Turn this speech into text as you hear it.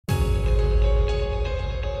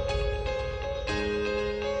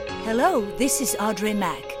Hello, this is Audrey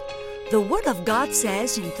Mack. The Word of God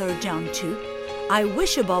says in 3 John 2, I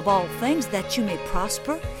wish above all things that you may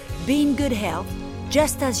prosper, be in good health,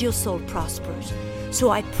 just as your soul prospers.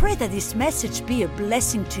 So I pray that this message be a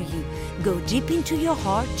blessing to you. Go deep into your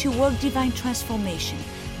heart to work divine transformation,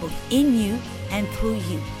 both in you and through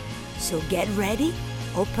you. So get ready,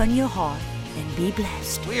 open your heart, and be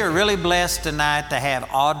blessed. We are really blessed tonight to have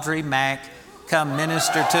Audrey Mack come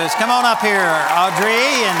minister to us. Come on up here, Audrey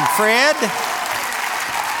and Fred.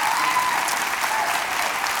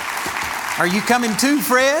 Are you coming too,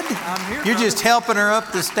 Fred? I'm here. You're just helping her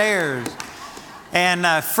up the stairs. And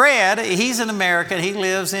Fred, he's an American. He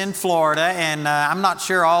lives in Florida, and I'm not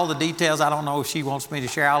sure all the details. I don't know if she wants me to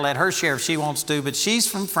share. I'll let her share if she wants to, but she's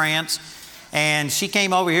from France, and she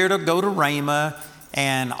came over here to go to Rhema,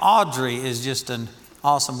 and Audrey is just an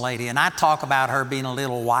awesome lady. And I talk about her being a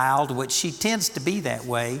little wild, which she tends to be that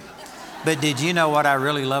way. But did you know what I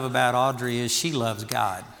really love about Audrey is she loves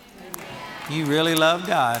God. You really love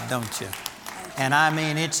God, don't you? And I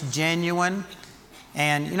mean, it's genuine.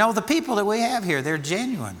 And you know, the people that we have here, they're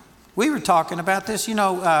genuine. We were talking about this. You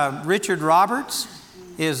know, Richard Roberts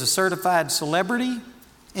is a certified celebrity,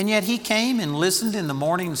 and yet he came and listened in the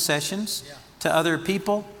morning sessions to other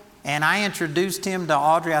people. And I introduced him to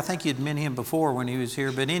Audrey. I think you'd met him before when he was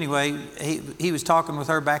here. But anyway, he was talking with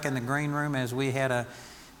her back in the green room as we had a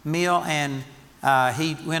meal. And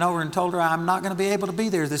he went over and told her, I'm not going to be able to be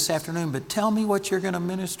there this afternoon, but tell me what you're going to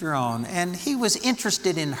minister on. And he was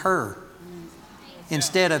interested in her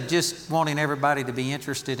instead of just wanting everybody to be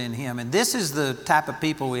interested in him. And this is the type of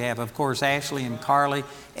people we have. Of course, Ashley and Carly,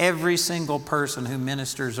 every single person who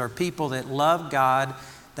ministers are people that love God.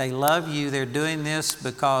 They love you. They're doing this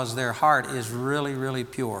because their heart is really, really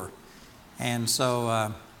pure. And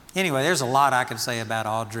so anyway, there's a lot I could say about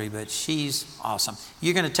Audrey, but she's awesome.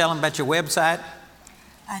 You're going to tell them about your website?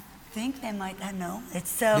 I think they might not know.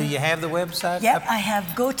 It's Do you have the website? Yep, I have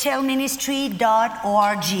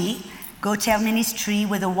gotellministry.org. Gotellministry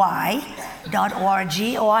with a Y.org.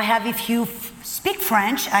 Or I have, if you speak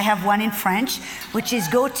French, I have one in French, which is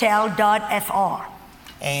gotell.fr.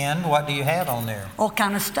 And what do you have on there? All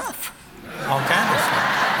kind of stuff. All kind of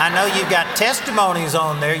stuff. I know you've got testimonies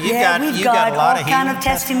on there. We've got a lot all kind of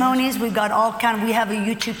testimonies. We've got all kind. We have a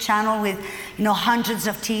YouTube channel with hundreds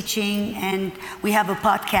of teaching, and we have a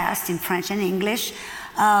podcast in French and English.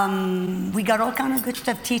 We got all kind of good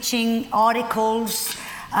stuff: teaching, articles,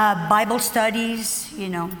 Bible studies.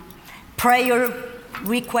 Prayer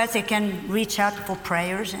requests. They can reach out for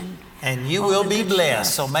prayers and you will be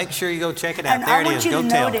blessed. So make sure you go check it out. And there I it want is. you Go to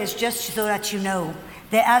tell. notice, just so that you know,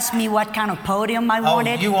 they asked me what kind of podium I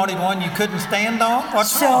wanted. Oh, you wanted one you couldn't stand on? What's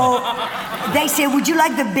so wrong? They said, would you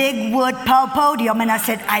like the big wood podium? And I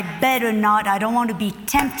said, I better not. I don't want to be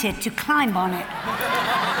tempted to climb on it.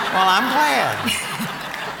 Well, I'm glad.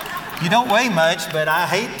 You don't weigh much, but I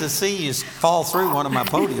hate to see you fall through one of my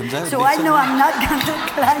podiums. So I know I'm not going to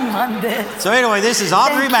climb on this. So anyway, this is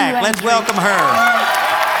Audrey Mack. Let's welcome her.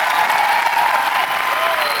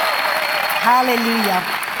 Hallelujah.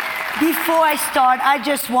 Before I start, I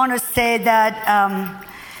just want to say that,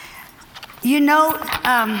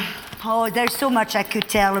 there's so much I could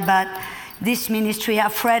tell about this ministry.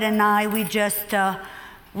 Fred and I,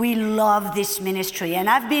 we love this ministry. And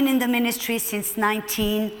I've been in the ministry since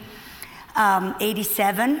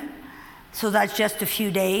 1987, so that's just a few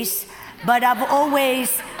days. But I've always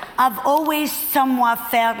somewhat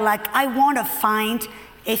felt like I want to find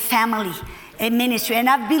a family, a ministry. And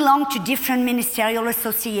I've belonged to different ministerial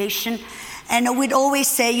associations. And we'd always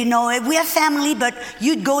say, we're family, but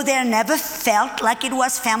you'd go there, never felt like it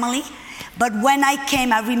was family. But when I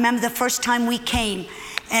came, I remember the first time we came,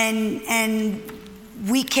 and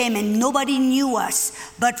we came and nobody knew us,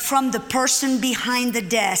 but from the person behind the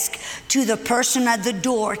desk to the person at the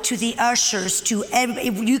door to the ushers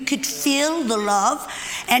you could feel the love.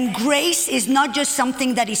 And grace is not just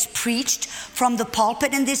something that is preached from the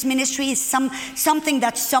pulpit in this ministry. It's something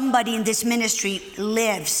that somebody in this ministry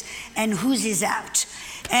lives and oozes out.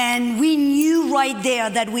 And we knew right there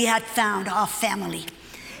that we had found our family.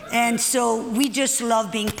 And so we just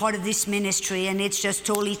love being part of this ministry, and it's just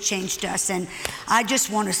totally changed us. And I just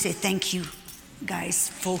want to say thank you, guys,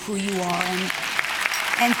 for who you are.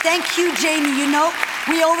 And thank you, Jamie.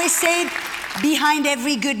 We always say behind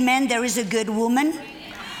every good man, there is a good woman.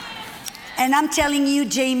 And I'm telling you,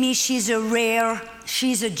 Jamie, she's a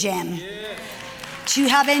gem. To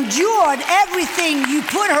have endured everything you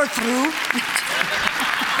put her through.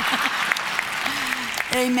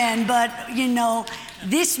 Amen. But,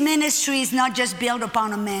 this ministry is not just built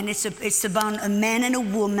upon a man. It's about a man and a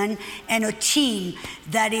woman and a team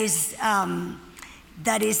that is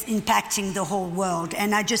that is impacting the whole world.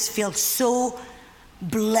 And I just feel so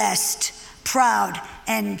blessed, proud,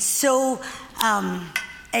 and so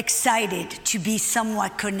excited to be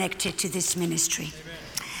somewhat connected to this ministry. Amen.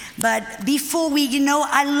 But before we,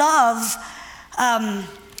 I love,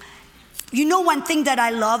 one thing that I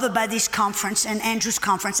love about this conference and Andrew's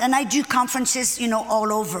conference, and I do conferences,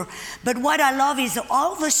 all over. But what I love is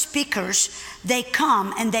all the speakers, they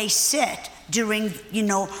come and they sit during,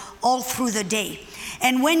 all through the day.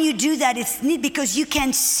 And when you do that, it's neat because you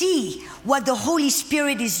can see what the Holy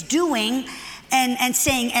Spirit is doing and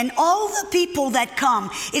saying. And all the people that come,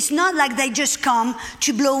 it's not like they just come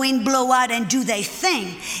to blow in, blow out, and do their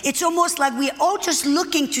thing. It's almost like we're all just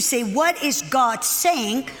looking to say, what is God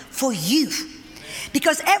saying for you?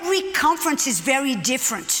 Because every conference is very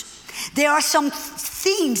different. There are some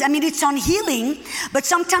themes. It's on healing, but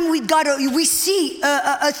sometimes we see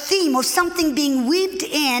a theme of something being weaved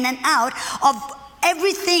in and out of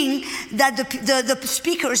everything that the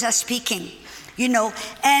speakers are speaking.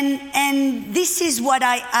 And this is what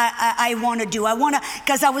I want to do.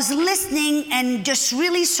 Because I was listening and just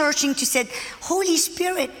really searching to say, Holy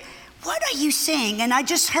Spirit, what are you saying? And I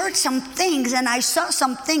just heard some things and I saw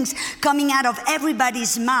some things coming out of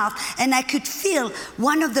everybody's mouth, and I could feel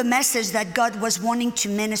one of the messages that God was wanting to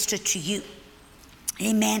minister to you.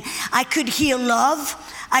 Amen. I could hear love.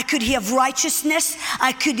 I could hear righteousness.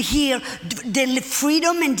 I could hear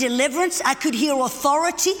freedom and deliverance. I could hear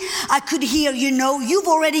authority. I could hear, you've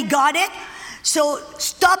already got it. So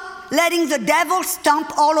stop letting the devil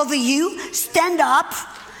stomp all over you. Stand up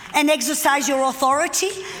and exercise your authority.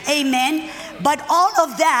 Amen. But all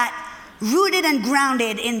of that rooted and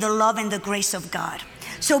grounded in the love and the grace of God.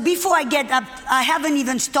 So before I get up, I haven't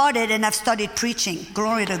even started and I've started preaching.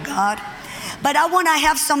 Glory to God. But I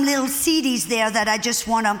have some little CDs there that I just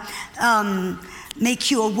want to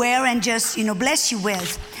make you aware and just, bless you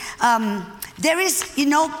with. There is,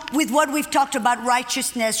 with what we've talked about,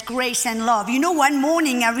 righteousness, grace, and love. One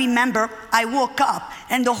morning I remember I woke up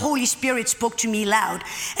and the Holy Spirit spoke to me loud.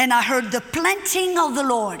 And I heard the planting of the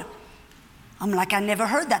Lord. I'm like, I never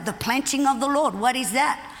heard that. The planting of the Lord. What is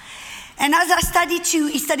that? And as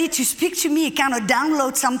he started to speak to me, it kind of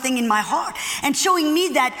downloaded something in my heart and showing me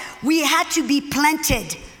that we had to be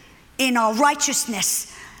planted in our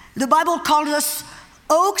righteousness. The Bible calls us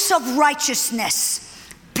oaks of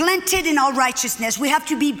righteousness, planted in our righteousness. We have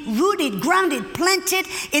to be rooted, grounded, planted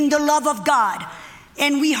in the love of God.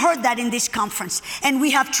 And we heard that in this conference. And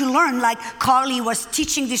we have to learn, like Carly was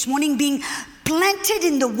teaching this morning, being planted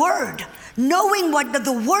in the Word. Knowing what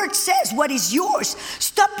the Word says, what is yours.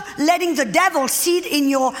 Stop letting the devil sit in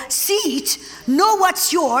your seat. Know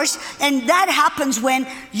what's yours. And that happens when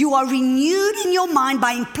you are renewed in your mind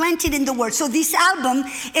by being planted in the Word. So this album,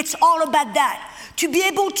 it's all about that. To be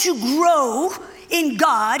able to grow in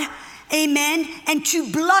God, amen, and to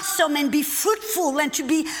blossom and be fruitful and to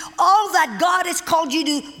be all that God has called you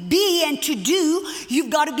to be and to do, you've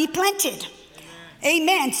got to be planted.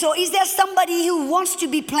 Amen. So is there somebody who wants to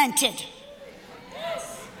be planted?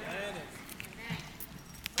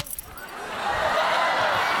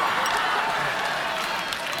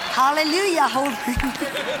 Hallelujah.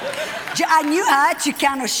 I knew I had to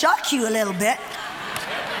kind of shock you a little bit.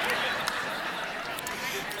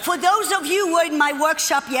 For those of you who were in my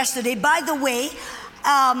workshop yesterday, by the way,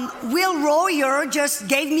 Will Royer just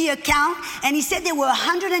gave me a count, and he said there were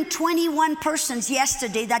 121 persons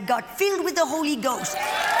yesterday that got filled with the Holy Ghost.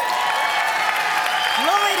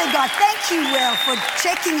 Glory to God. Thank you, Will, for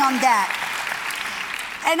checking on that.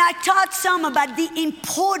 And I taught some about the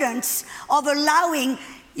importance of allowing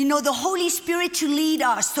the Holy Spirit to lead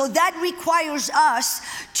us. So that requires us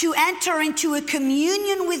to enter into a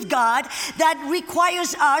communion with God. That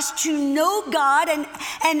requires us to know God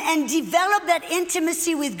and develop that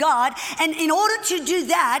intimacy with God. And in order to do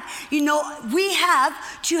that, we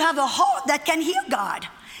have to have a heart that can hear God.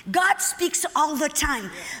 God speaks all the time.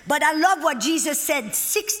 But I love what Jesus said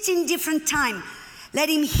 16 different times. Let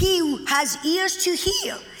him who has ears to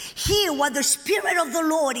hear what the Spirit of the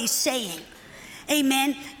Lord is saying.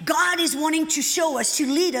 Amen. God is wanting to show us, to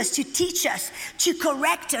lead us, to teach us, to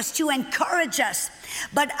correct us, to encourage us.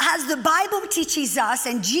 But as the Bible teaches us,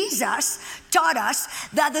 and Jesus taught us,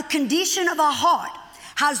 that the condition of our heart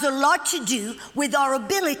has a lot to do with our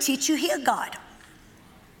ability to hear God.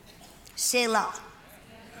 Selah.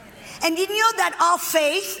 And you know that our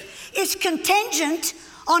faith is contingent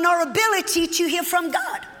on our ability to hear from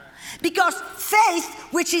God. Because faith,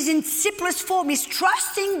 which is in simplest form, is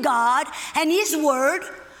trusting God and His Word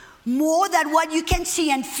more than what you can see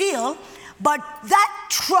and feel. But that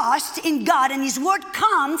trust in God and His Word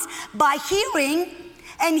comes by hearing,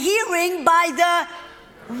 and hearing by the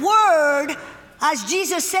word, as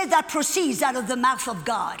Jesus said, that proceeds out of the mouth of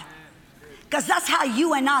God. Because that's how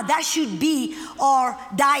you and I, that should be our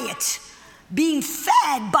diet. Being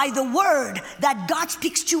fed by the word that God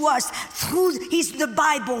speaks to us through the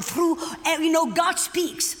Bible, through, God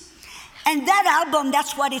speaks. And that album,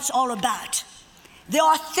 that's what it's all about. There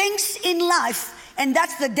are things in life, and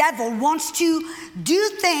that's the devil, wants to do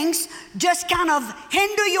things, just kind of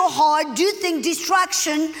hinder your heart, do things,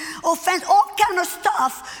 distraction, offense, all kind of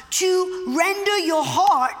stuff to render your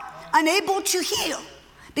heart unable to heal.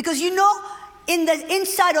 Because in the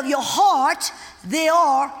inside of your heart, there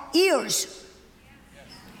are ears.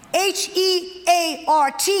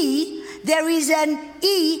 H-E-A-R-T, there is an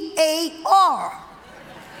E-A-R.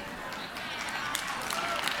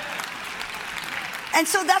 And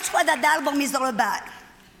so that's what that album is all about.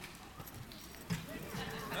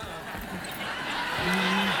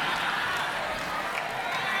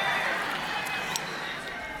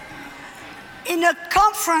 In a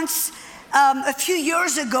conference a few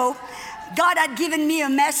years ago, God had given me a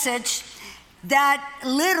message that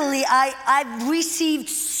literally I've received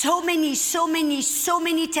so many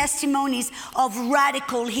testimonies of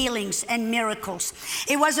radical healings and miracles.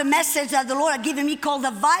 It was a message that the Lord had given me called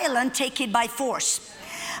 "The Violent Take It by Force."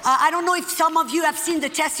 I don't know if some of you have seen the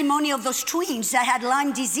testimony of those twins that had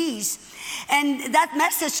Lyme disease. And that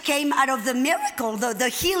message came out of the miracle, the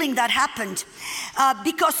healing that happened.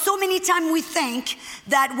 Because so many times we think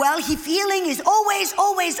that, well, if healing is always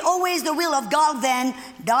the will of God, then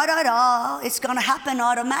it's going to happen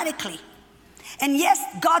automatically. And yes,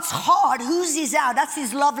 God's heart oozes out. That's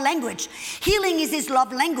his love language. Healing is his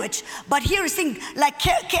love language. But here is the thing, like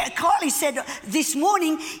Carly said this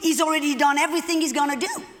morning, he's already done everything he's going to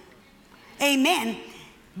do. Amen.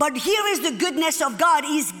 But here is the goodness of God.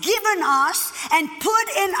 He's given us and put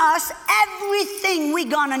in us everything we're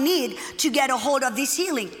going to need to get a hold of this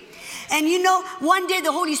healing. And one day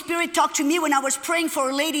the Holy Spirit talked to me when I was praying for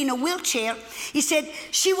a lady in a wheelchair. He said,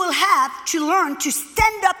 she will have to learn to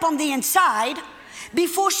stand up on the inside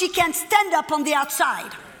before she can stand up on the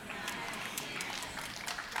outside.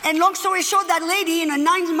 And long story short, that lady in a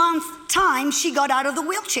 9-month time, she got out of the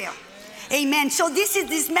wheelchair. Amen. So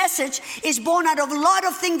this message is born out of a lot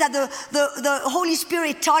of things that the Holy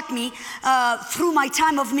Spirit taught me through my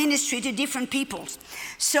time of ministry to different people.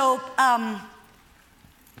 So,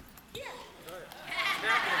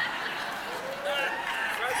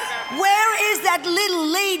 where is that little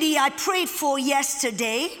lady I prayed for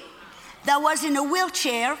yesterday that was in a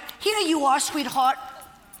wheelchair? Here you are, sweetheart.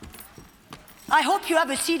 I hope you have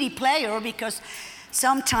a CD player because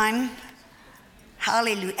sometime...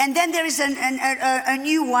 Hallelujah. And then there is a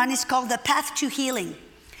new one. It's called The Path to Healing.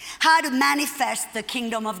 How to manifest the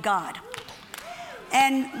kingdom of God.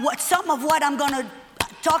 And some of what I'm going to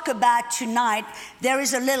talk about tonight, there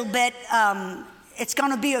is a little bit, it's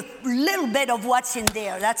going to be a little bit of what's in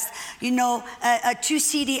there. That's, a 2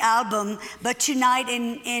 CD album. But tonight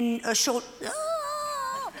in a short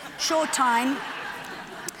time,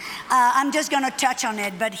 I'm just going to touch on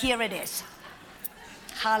it. But here it is.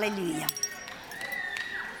 Hallelujah.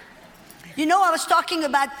 I was talking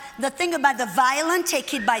about the thing about the violent,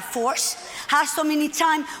 take it by force. How so many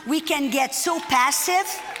times we can get so passive.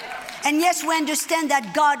 And yes, we understand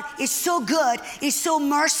that God is so good, is so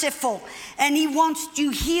merciful, and he wants to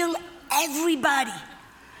heal everybody.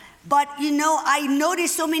 But, I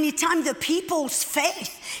noticed so many times the people's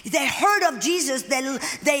faith, they heard of Jesus,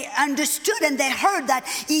 they understood and they heard that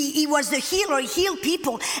he was the healer, he healed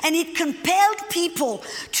people. And it compelled people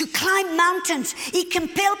to climb mountains. It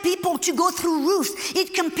compelled people to go through roofs.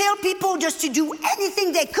 It compelled people just to do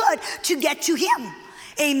anything they could to get to him.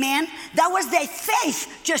 Amen. That was their faith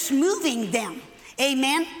just moving them.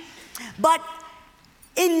 Amen. But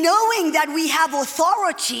in knowing that we have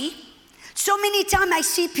authority, so many times I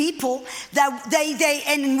see people that they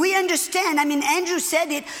and we understand, Andrew said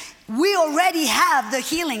it, we already have the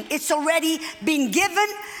healing. It's already been given,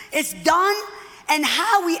 it's done, and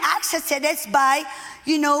how we access it is by,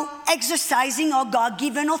 exercising our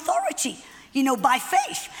God-given authority, by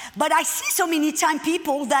faith. But I see so many times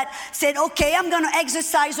people that said, okay, I'm going to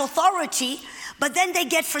exercise authority, but then they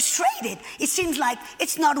get frustrated. It seems like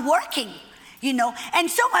it's not working. And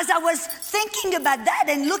so as I was thinking about that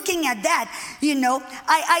and looking at that,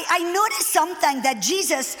 I noticed something that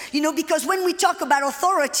Jesus, because when we talk about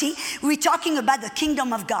authority, we're talking about the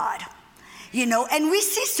kingdom of God, and we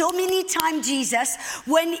see so many times Jesus,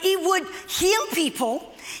 when he would heal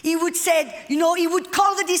people, he would say, he would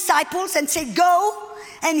call the disciples and say, go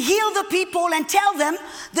and heal the people and tell them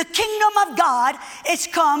the kingdom of God is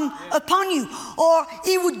come upon you. Or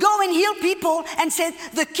he would go and heal people and say,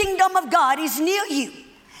 the kingdom of God is near you.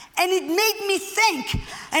 And it made me think,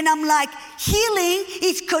 and I'm like, healing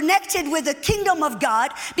is connected with the kingdom of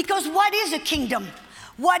God, because what is a kingdom?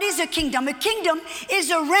 What is a kingdom? A kingdom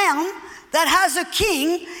is a realm that has a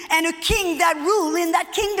king and a king that rule in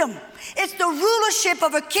that kingdom. It's the rulership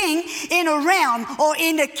of a king in a realm or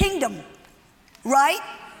in a kingdom, right?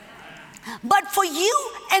 But for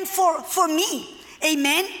you and for me,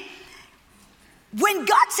 amen, when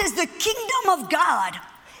God says the kingdom of God,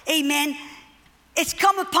 amen, it's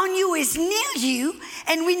come upon you, is near you,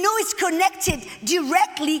 and we know it's connected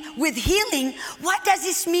directly with healing. What does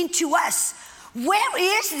this mean to us? Where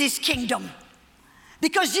is this kingdom?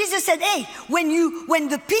 Because Jesus said, hey, when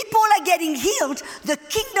the people are getting healed, the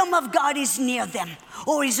kingdom of God is near them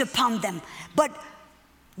or is upon them. But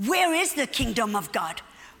where is the kingdom of God?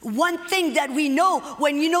 One thing that we know,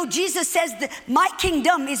 when Jesus says that my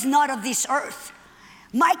kingdom is not of this earth.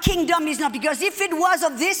 My kingdom is not, because if it was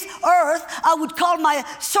of this earth, I would call my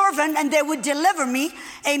servant and they would deliver me,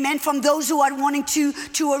 amen, from those who are wanting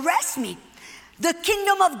to arrest me. The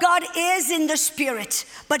kingdom of God is in the spirit.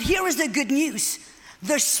 But here is the good news.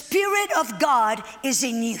 The Spirit of God is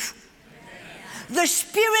in you. The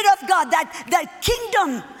Spirit of God, that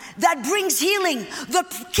kingdom that brings healing, the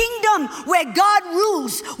kingdom where God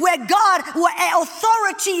rules, where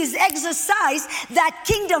authority is exercised, that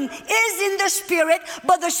kingdom is in the Spirit,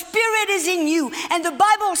 but the Spirit is in you. And the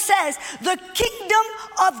Bible says the kingdom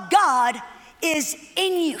of God is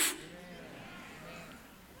in you.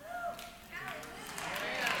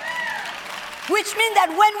 Which means that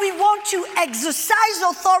when we want to exercise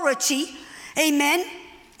authority, amen,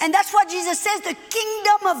 and that's what Jesus says, the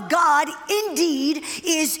kingdom of God indeed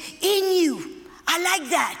is in you. I like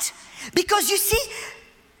that. Because you see,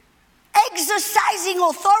 exercising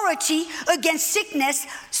authority against sickness,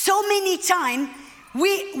 so many times,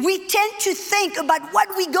 we tend to think about what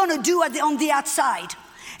we're going to do on the outside.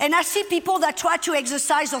 And I see people that try to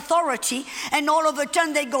exercise authority, and all of a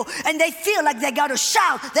sudden they go, and they feel like they got to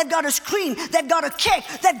shout, they've got to scream, they've got to kick,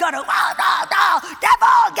 they've got to,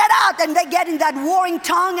 devil, get out. And they get in that warring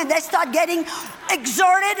tongue, and they start getting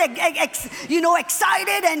exerted,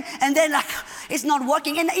 excited, and they're like, it's not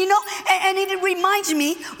working. And, and it reminds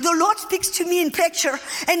me, the Lord speaks to me in picture,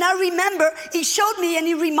 and I remember He showed me, and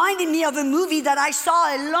He reminded me of a movie that I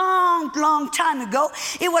saw a long, long time ago.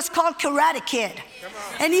 It was called Karate Kid.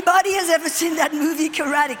 Anybody has ever seen that movie,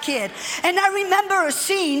 Karate Kid? And I remember a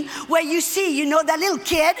scene where you see, that little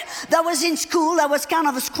kid that was in school, that was kind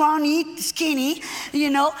of a scrawny, skinny,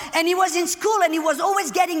 and he was in school and he was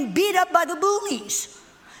always getting beat up by the bullies,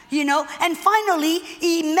 and finally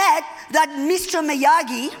he met that Mr.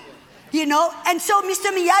 Miyagi, and so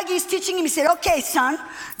Mr. Miyagi is teaching him. He said, okay, son,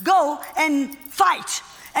 go and fight.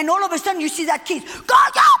 And all of a sudden you see that kid,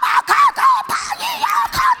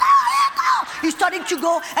 he's starting to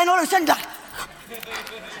go, and all of a sudden,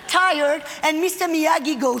 tired, and Mr.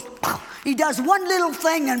 Miyagi goes, he does one little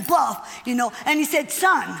thing and buff, and he said,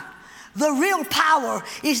 son, the real power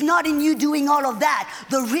is not in you doing all of that.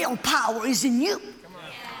 The real power is in you.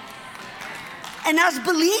 And as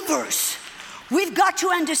believers, we've got to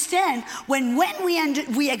understand when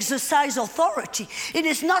we exercise authority, it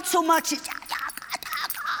is not so much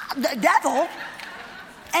the devil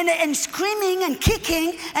and screaming and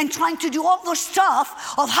kicking and trying to do all the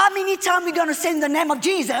stuff of how many times we're going to say in the name of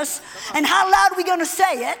Jesus and how loud we're going to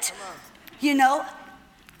say it.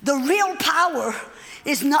 The real power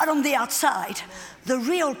is not on the outside. The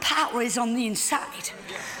real power is on the inside.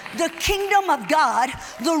 The kingdom of God,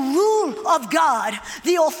 the rule of God,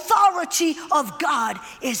 the authority of God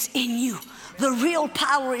is in you. The real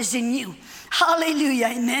power is in you. Hallelujah,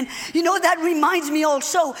 amen. That reminds me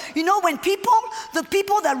also, when the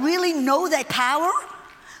people that really know their power,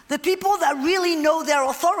 the people that really know their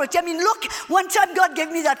authority. I mean, look, one time God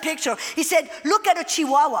gave me that picture. He said, look at a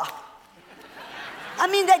chihuahua. I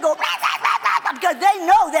mean, they go, because they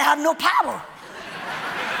know they have no power.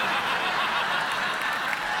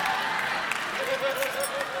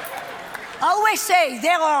 I always say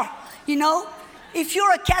there are, if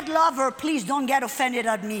you're a cat lover, please don't get offended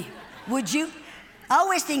at me. Would you? I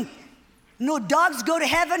always think, no, dogs go to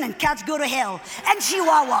heaven and cats go to hell. And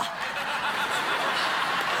Chihuahua.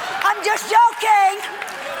 I'm just joking.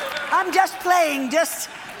 I'm just playing.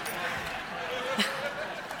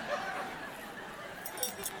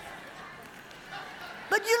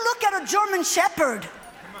 But you look at a German Shepherd.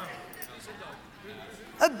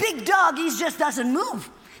 A big dog, he just doesn't move.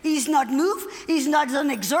 He's not move. He's not doesn't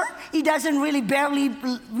exert. He doesn't really barely,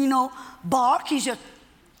 bark. He's just,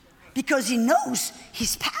 because he knows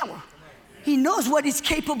his power. He knows what he's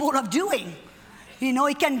capable of doing. He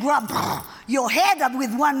can grab your head up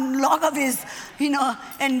with one log of his,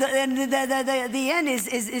 and the end is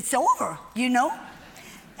it's over, you know?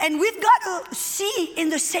 And we've got to see in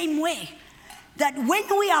the same way that when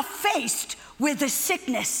we are faced with a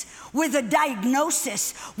sickness, with a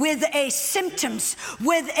diagnosis, with a symptoms,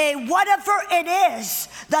 with a whatever it is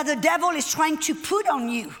that the devil is trying to put on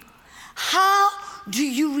you, how do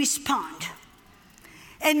you respond?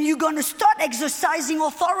 And you're going to start exercising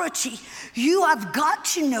authority. You have got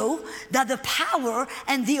to know that the power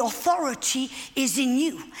and the authority is in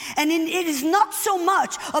you. And it is not so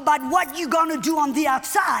much about what you're going to do on the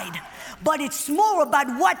outside, but it's more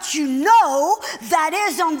about what you know that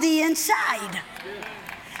is on the inside.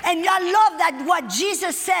 And I love that what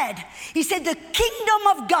Jesus said. He said the kingdom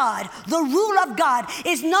of God, the rule of God,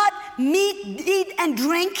 is not meat, eat, and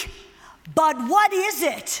drink, but what is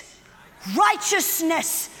it?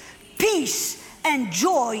 Righteousness, peace, and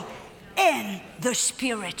joy in the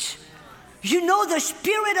Spirit. You know the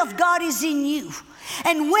Spirit of God is in you.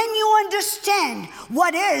 And when you understand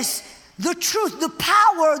what is the truth, the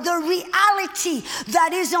power, the reality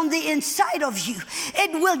that is on the inside of you,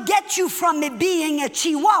 it will get you from being a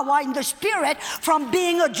Chihuahua in the Spirit, from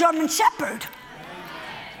being a German Shepherd.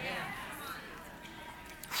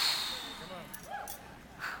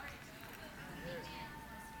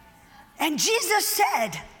 And Jesus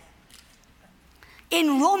said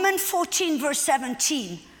in Romans 14, verse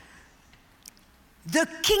 17, the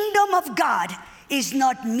kingdom of God is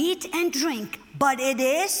not meat and drink, but it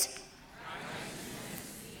is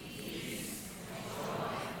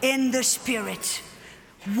in the Spirit.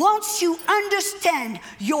 Once you understand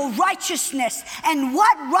your righteousness and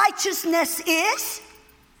what righteousness is,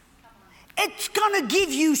 it's going to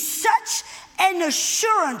give you such an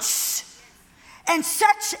assurance and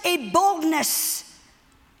such a boldness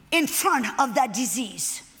in front of that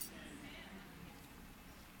disease.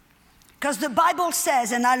 Because the Bible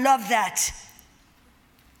says, and I love that,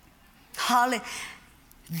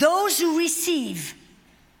 those who receive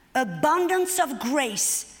abundance of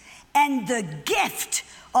grace and the gift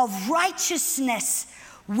of righteousness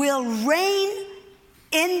will reign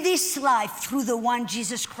in this life through the one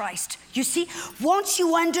Jesus Christ. You see, once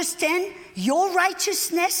you understand your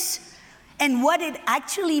righteousness and what it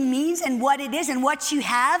actually means and what it is and what you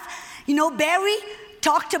have, you know, Barry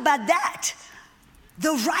talked about that.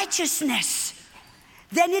 The righteousness.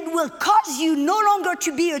 Then it will cause you no longer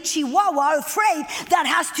to be a Chihuahua afraid that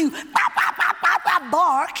has to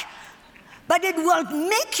bark, but it will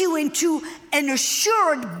make you into an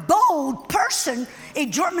assured, bold person, a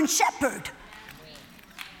German Shepherd.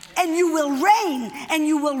 And you will reign, and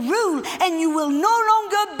you will rule, and you will no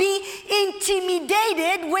longer be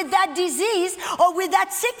intimidated with that disease or with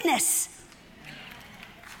that sickness.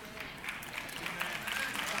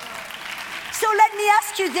 So let me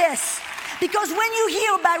ask you this, because when you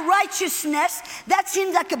hear about righteousness, that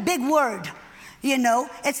seems like a big word. You know,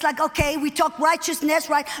 it's like, okay, we talk righteousness,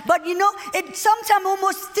 right? But you know, it sometimes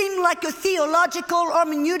almost seems like a theological,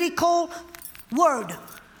 hermeneutical word.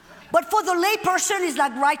 But for the layperson, it's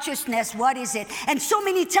like righteousness, what is it? And so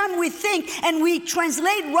many times we think and we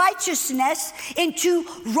translate righteousness into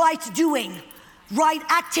right doing, right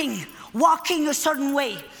acting, walking a certain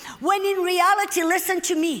way. When in reality, listen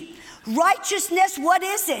to me, righteousness, what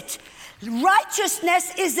is it?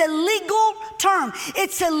 Righteousness is a legal term.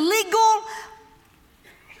 It's a legal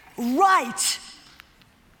right.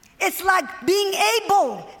 It's like being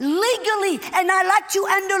able legally, and I like to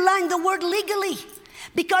underline the word legally.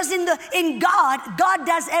 Because in God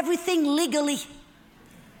does everything legally.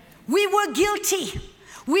 We were guilty.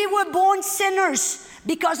 We were born sinners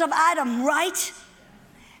because of Adam, right?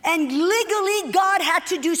 And legally, God had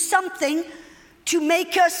to do something to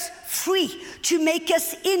make us free, to make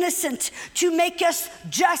us innocent, to make us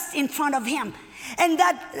just in front of Him. And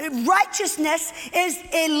that righteousness is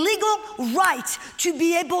a legal right to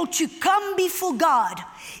be able to come before God,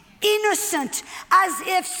 innocent, as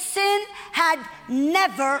if sin had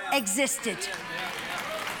never existed.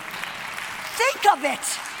 Think of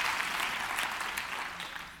it.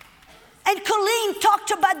 And Colleen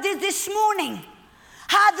talked about this morning.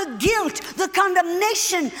 How the guilt, the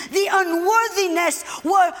condemnation, the unworthiness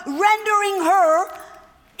were rendering her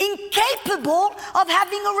incapable of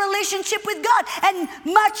having a relationship with God, and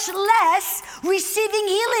much less receiving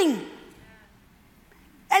healing.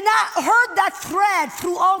 And I heard that thread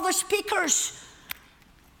through all the speakers.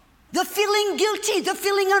 The feeling guilty, the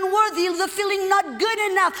feeling unworthy, the feeling not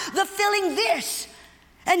good enough, the feeling this.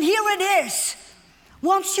 And here it is.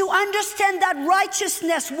 Once you understand that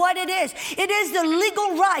righteousness, what it is the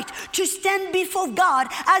legal right to stand before God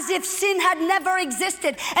as if sin had never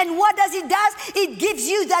existed. And what does it do? It gives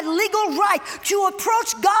you that legal right to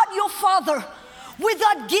approach God, your Father,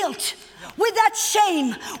 without guilt, without shame,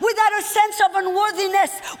 without a sense of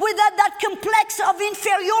unworthiness, without that complex of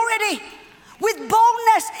inferiority. With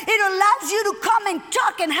boldness, it allows you to come and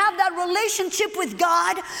talk and have that relationship with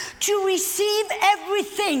God to receive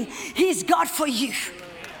everything He's got for you.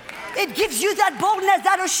 It gives you that boldness,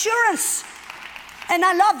 that assurance. And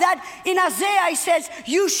I love that in Isaiah it says,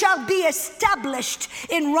 you shall be established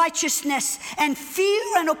in righteousness, and fear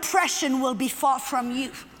and oppression will be far from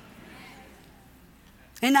you.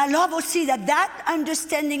 And I love to see that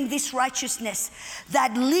understanding this righteousness,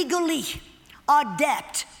 that legally our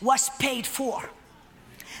debt was paid for.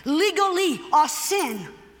 Legally our sin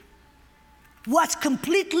was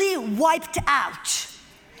completely wiped out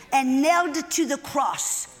and nailed to the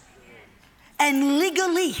cross. And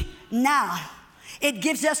legally now it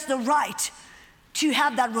gives us the right to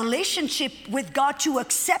have that relationship with God, to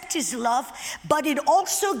accept His love, but it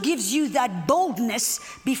also gives you that boldness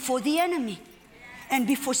before the enemy and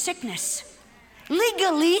before sickness.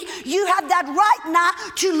 Legally, you have that right now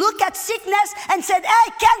to look at sickness and say,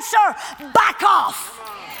 hey, cancer, back off.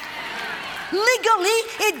 Legally,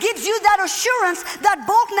 it gives you that assurance, that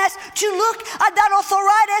boldness to look at that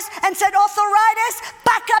arthritis and say, arthritis,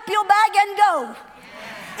 pack up your bag and go.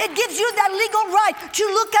 It gives you that legal right to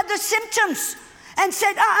look at the symptoms and say,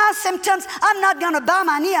 symptoms, I'm not going to bow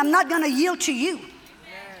my knee. I'm not going to yield to you.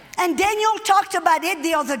 And Daniel talked about it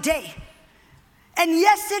the other day. And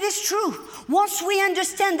yes, it is true. Once we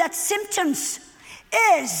understand that symptoms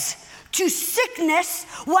is to sickness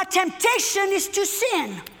what temptation is to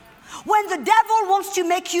sin. When the devil wants to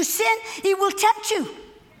make you sin, he will tempt you.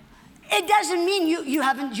 It doesn't mean you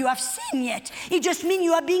have sinned yet. It just means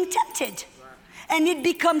you are being tempted. And it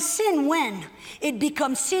becomes sin when? It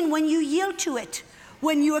becomes sin when you yield to it,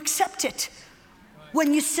 when you accept it,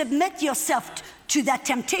 when you submit yourself to that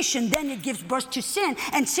temptation. Then it gives birth to sin,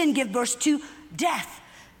 and sin gives birth to death.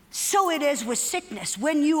 So it is with sickness.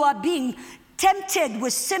 When you are being tempted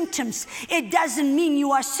with symptoms, it doesn't mean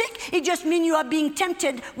you are sick. It just means you are being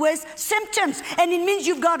tempted with symptoms. And it means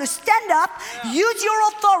you've got to stand up, use your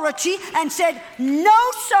authority, and say, no,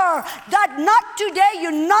 sir, that not today.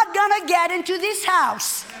 You're not going to get into this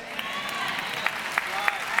house.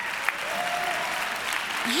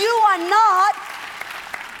 You are not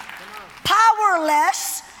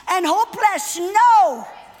powerless and hopeless. No.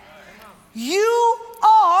 You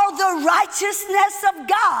are the righteousness of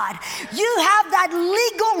God. You have that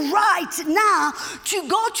legal right now to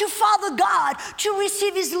go to Father God, to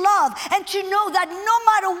receive His love, and to know that no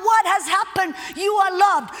matter what has happened, you are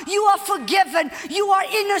loved, you are forgiven, you are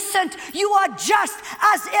innocent, you are just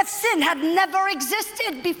as if sin had never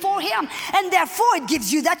existed before Him. And therefore it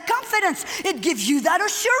gives you that confidence, it gives you that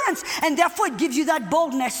assurance, and therefore it gives you that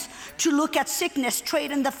boldness to look at sickness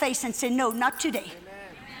straight in the face and say, no, not today.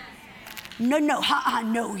 No,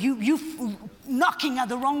 no, you knocking at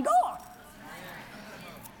the wrong door.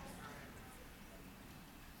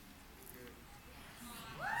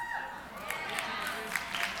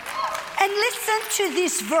 And listen to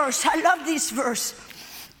this verse. I love this verse.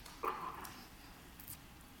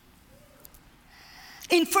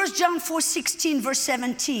 In 1 John 4:16, verse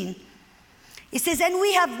 17, it says, and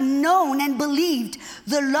we have known and believed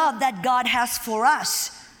the love that God has for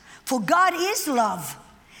us. For God is love.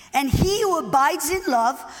 And he who abides in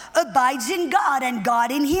love abides in God, and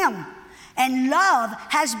God in him. And love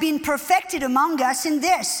has been perfected among us in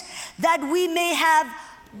this, that we may have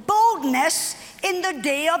boldness in the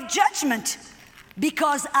day of judgment.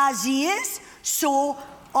 Because as he is, so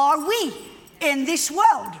are we in this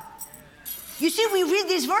world. You see, we read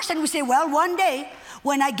this verse and we say, well, one day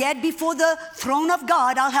when I get before the throne of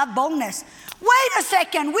God, I'll have boldness. Wait a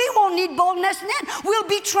second, we won't need boldness then. We'll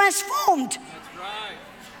be transformed. That's right.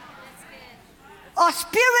 Our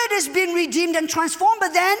spirit has been redeemed and transformed,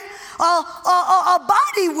 but then our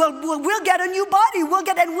body will get a new body.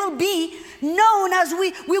 We'll be known as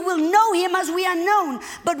we will know him as we are known.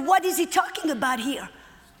 But what is he talking about here?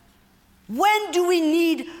 When do we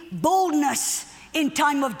need boldness in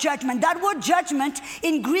time of judgment? That word judgment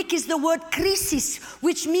in Greek is the word krisis,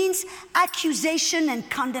 which means accusation and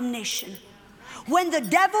condemnation. When the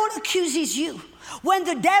devil accuses you, when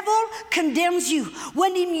the devil condemns you,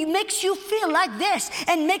 when he makes you feel like this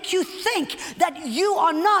and make you think that you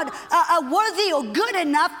are not worthy or good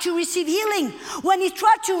enough to receive healing, when he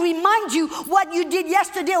tries to remind you what you did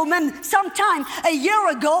yesterday or sometime a year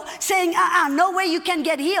ago, saying, no way you can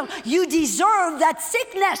get healed. You deserve that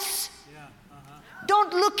sickness.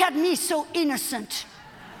 Don't look at me so innocent.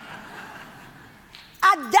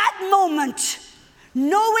 At that moment,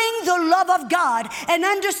 Knowing the love of God and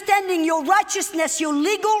understanding your righteousness, your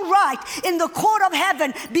legal right in the court of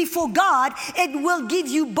heaven before God, it will give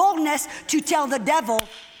you boldness to tell the devil,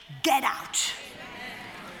 get out.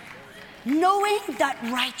 Knowing that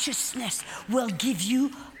righteousness will give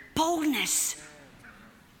you boldness.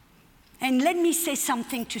 And let me say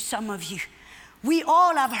something to some of you. We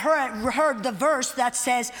all have heard the verse that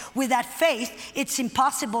says, without faith, it's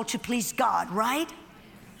impossible to please God, right?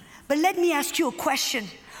 But let me ask you a question.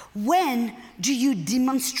 When do you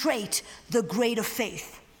demonstrate the greater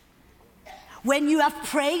faith? When you have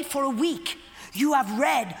prayed for a week, you have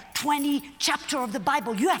read 20 chapters of the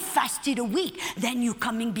Bible, you have fasted a week, then you're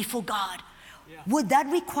coming before God. Yeah. Would that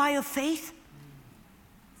require faith?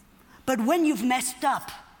 But when you've messed up,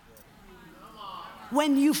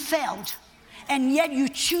 when you failed, and yet you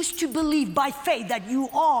choose to believe by faith that you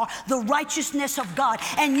are the righteousness of God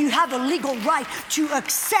and you have a legal right to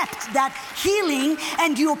accept that healing,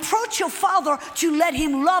 and you approach your Father to let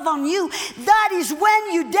Him love on you, that is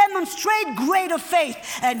when you demonstrate greater faith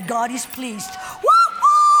and God is pleased.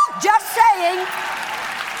 Woo-hoo! Just saying.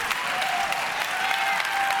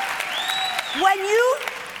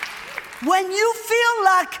 When you feel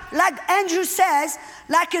like Andrew says,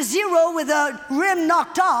 like a zero with a rim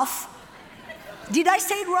knocked off. Did I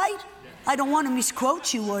say it right? I don't want to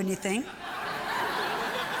misquote you or anything.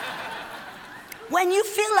 When you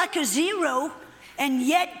feel like a zero, and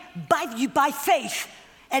yet by faith,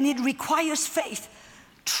 and it requires faith,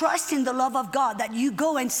 trust in the love of God, that you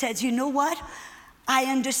go and says, you know what? I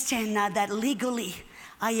understand now that legally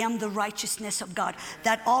I am the righteousness of God,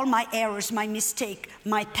 that all my errors, my mistake,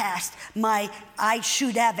 my past, my I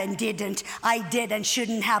should have and didn't, I did and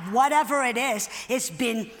shouldn't have, whatever it is, it's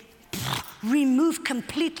been removed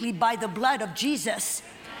completely by the blood of Jesus.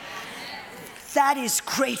 That is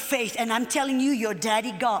great faith. And I'm telling you, your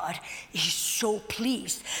daddy God is so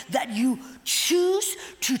pleased that you choose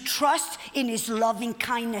to trust in His loving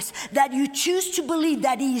kindness, that you choose to believe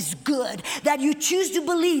that He is good, that you choose to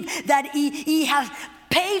believe that He has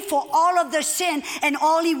paid for all of their sin, and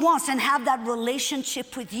all He wants, and have that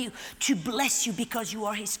relationship with you to bless you because you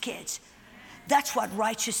are His kids. That's what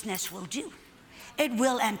righteousness will do. It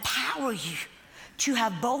will empower you to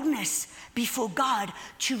have boldness before God,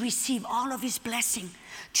 to receive all of His blessing,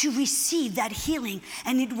 to receive that healing,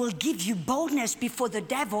 and it will give you boldness before the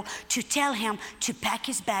devil to tell him to pack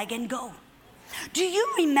his bag and go. Do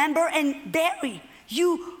you remember, and Barry,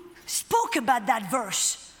 you spoke about that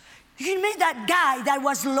verse. You remember that guy that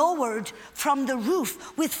was lowered from the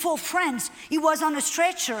roof with 4 friends. He was on a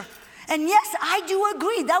stretcher. And yes, I do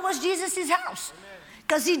agree, that was Jesus' house.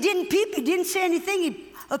 Because he didn't peep, he didn't say anything, he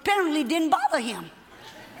apparently didn't bother him.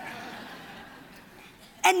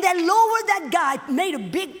 And then lowered that guy, made a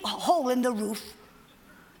big hole in the roof,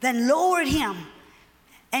 then lowered him.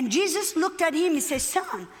 And Jesus looked at him and said,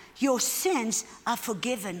 son, your sins are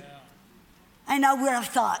forgiven. And I would have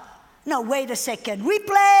thought, no, wait a second,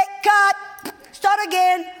 replay, cut, start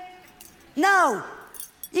again. No,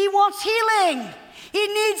 he wants healing. He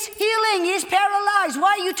needs healing. He's paralyzed.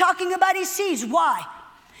 Why are you talking about his seeds? Why?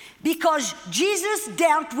 Because Jesus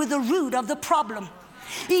dealt with the root of the problem.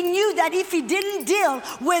 He knew that if he didn't deal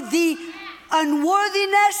with the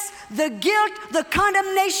unworthiness, the guilt, the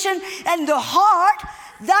condemnation, and the heart,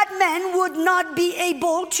 that man would not be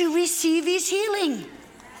able to receive his healing.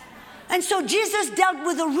 And so Jesus dealt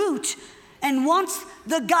with the root. And once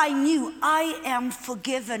the guy knew, I am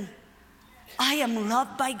forgiven, I am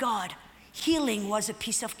loved by God, healing was a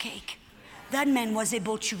piece of cake. That man was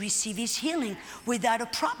able to receive his healing without a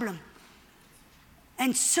problem.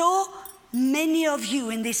 And so many of you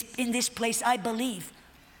in this place, I believe,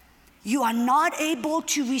 you are not able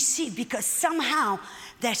to receive because somehow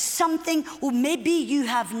there's something, or maybe you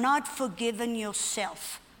have not forgiven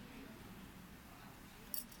yourself.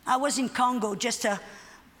 I was in Congo just a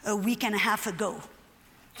week and a half ago,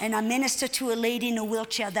 and I ministered to a lady in a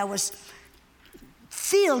wheelchair that was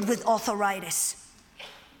filled with arthritis.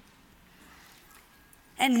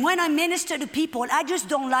 And when I minister to people, I just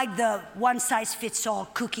don't like the one-size-fits-all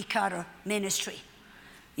cookie-cutter ministry.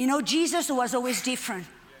 You know, Jesus was always different,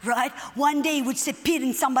 right? One day he would spit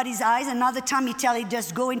in somebody's eyes, another time he'd tell you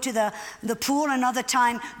just go into the pool, another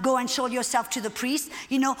time go and show yourself to the priest.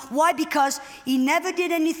 You know, why? Because he never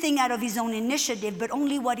did anything out of his own initiative, but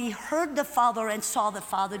only what he heard the Father and saw the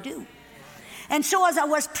Father do. And so as I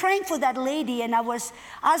was praying for that lady, and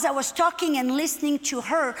as I was talking and listening to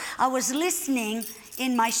her, I was listening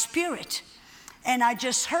in my spirit, and I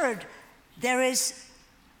just heard there is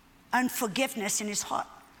unforgiveness in his heart.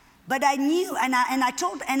 But I knew, and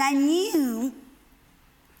I knew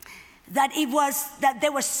that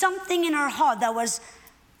there was something in her heart that was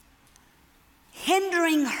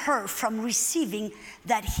hindering her from receiving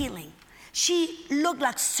that healing. She looked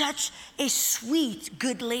like such a sweet,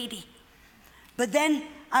 good lady. But then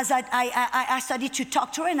as I started to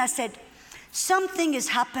talk to her, and I said, something has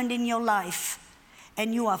happened in your life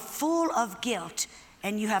and you are full of guilt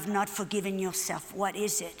and you have not forgiven yourself. What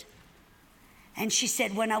is it? And she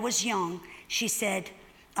said, when I was young, she said,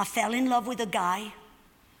 I fell in love with a guy.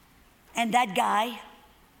 And that guy,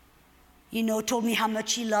 told me how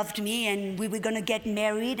much he loved me and we were going to get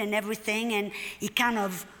married and everything. And he kind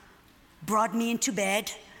of brought me into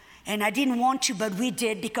bed. And I didn't want to, but we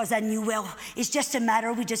did because I knew, well, it's just a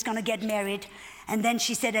matter, we're just going to get married. And then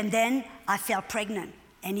she said, and then I fell pregnant.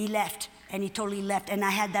 And he left. And he totally left. And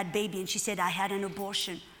I had that baby. And she said, I had an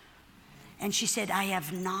abortion. And she said, I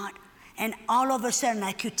have not. And all of a sudden,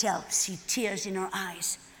 I could see tears in her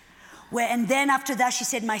eyes. And then after that, she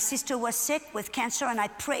said, my sister was sick with cancer, and I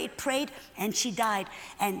prayed, and she died.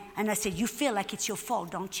 And I said, you feel like it's your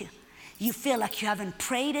fault, don't you? You feel like you haven't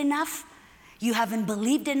prayed enough, you haven't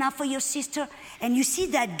believed enough for your sister, and you see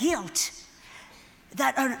that guilt,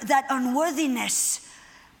 that unworthiness,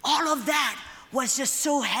 all of that was just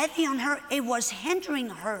so heavy on her, it was hindering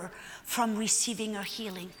her from receiving her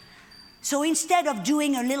healing. So instead of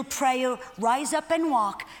doing a little prayer, rise up and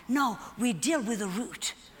walk, no, we deal with the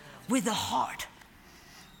root, with the heart.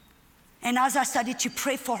 And as I started to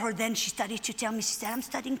pray for her, then she started to tell me, she said, I'm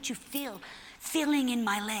starting to feeling in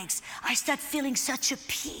my legs. I start feeling such a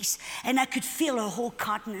peace, and I could feel her whole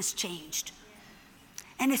countenance changed.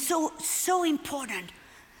 And it's so important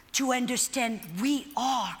to understand we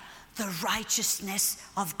are the righteousness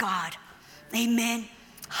of God. Amen.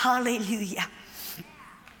 Hallelujah.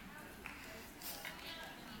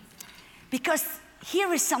 Because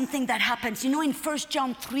here is something that happens. In 1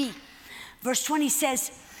 John 3, verse 20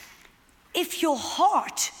 says, if your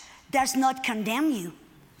heart does not condemn you,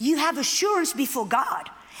 you have assurance before God.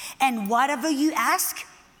 And whatever you ask,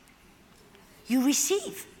 you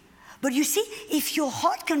receive. But you see, if your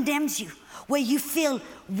heart condemns you, where you feel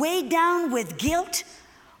weighed down with guilt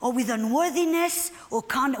or with unworthiness or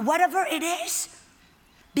whatever it is,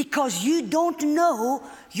 because you don't know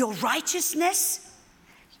your righteousness,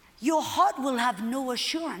 your heart will have no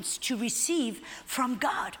assurance to receive from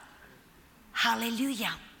God.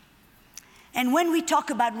 Hallelujah. And when we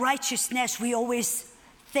talk about righteousness, we always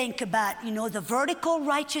think about, the vertical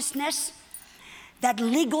righteousness, that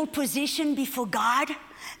legal position before God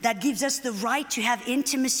that gives us the right to have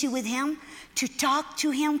intimacy with Him, to talk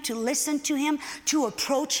to Him, to listen to Him, to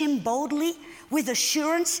approach Him boldly with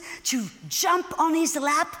assurance, to jump on His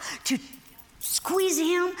lap, to squeeze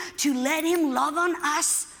Him, to let Him love on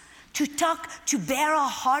us, to talk, to bear our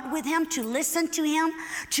heart with Him, to listen to Him,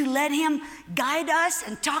 to let Him guide us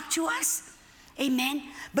and talk to us. Amen.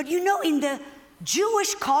 But in the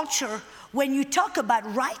Jewish culture, when you talk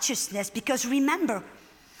about righteousness, because remember,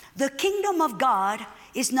 the kingdom of God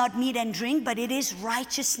is not meat and drink, but it is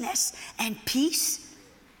righteousness and peace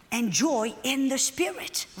and joy in the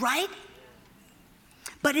Spirit, right?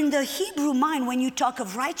 But in the Hebrew mind, when you talk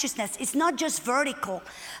of righteousness, it's not just vertical,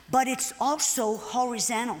 but it's also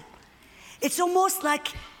horizontal. It's almost like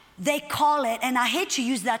they call it, and I hate to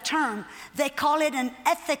use that term, they call it an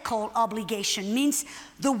ethical obligation, means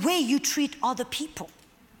the way you treat other people.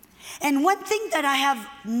 And one thing that I have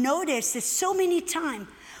noticed is so many times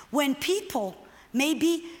when people,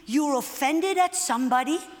 maybe you're offended at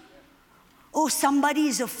somebody, or somebody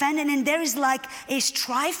is offended and there is like a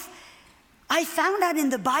strife. I found out in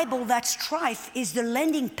the Bible that strife is the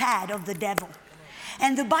landing pad of the devil.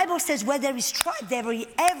 And the Bible says where there is strife, there is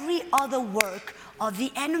every other work of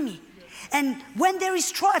the enemy. And when there is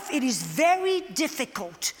strife, it is very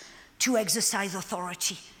difficult to exercise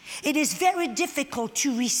authority. It is very difficult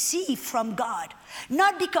to receive from God.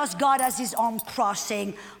 Not because God has His arm crossed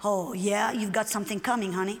saying, oh yeah, you've got something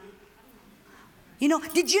coming, honey.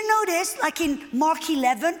 Did you notice, like in Mark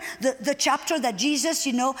 11, the chapter that Jesus,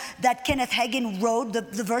 that Kenneth Hagin wrote,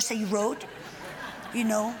 the verse that he wrote,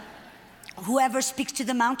 whoever speaks to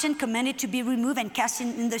the mountain, command it to be removed and cast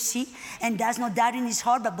in the sea, and does not doubt in his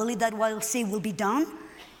heart, but believe that what he'll say will be done.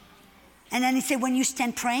 And then he said, when you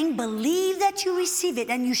stand praying, believe that you receive it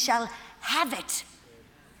and you shall have it.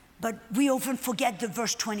 But we often forget the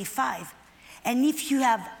verse 25. And if you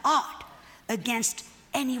have aught against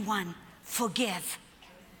anyone, forgive.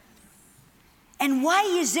 And why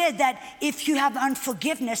is it that if you have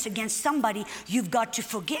unforgiveness against somebody, you've got to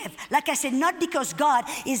forgive? Like I said, not because God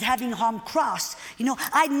is having arm crossed.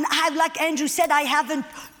 I like Andrew said, I haven't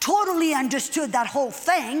totally understood that whole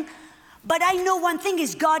thing. But I know one thing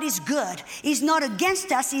is God is good. He's not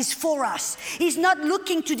against us, He's for us. He's not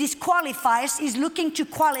looking to disqualify us, He's looking to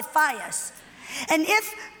qualify us. And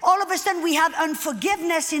if all of a sudden we have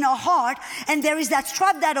unforgiveness in our heart and there is that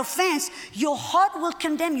strife, that offense, your heart will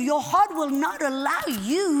condemn you. Your heart will not allow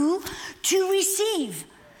you to receive.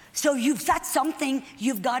 So that's something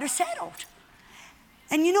you've got to settle.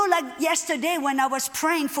 And you know, like yesterday when I was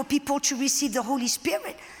praying for people to receive the Holy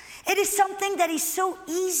Spirit, it is something that is so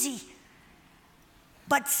easy.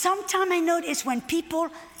 But sometimes I notice when people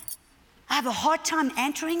have a hard time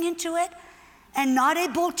entering into it and not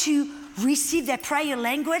able to receive their prayer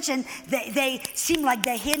language and they seem like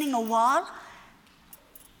they're hitting a wall,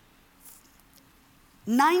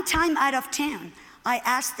 9 times out of 10, I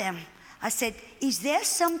ask them, I said, is there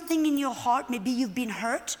something in your heart, maybe you've been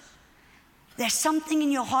hurt? There's something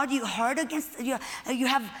in your heart you hurt against, you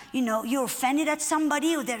have, you're offended at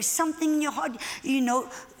somebody, or there's something in your heart,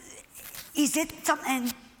 is it something?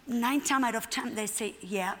 And 9 times out of 10, they say,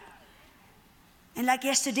 yeah. And like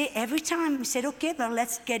yesterday, every time we said, okay, well,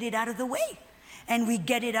 let's get it out of the way. And we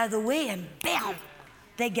get it out of the way, and bam,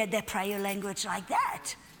 they get their prayer language like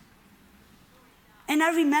that. And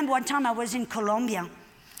I remember one time I was in Colombia,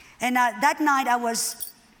 and that night I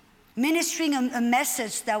was ministering a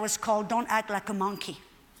message that was called Don't Act Like a Monkey.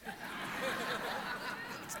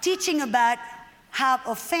 Teaching about how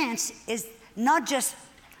offense is not just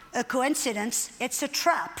a coincidence, it's a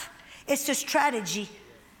trap. It's a strategy,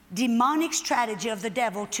 demonic strategy of the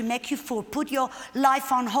devil to make you fool, put your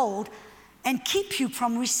life on hold, and keep you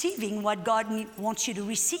from receiving what God wants you to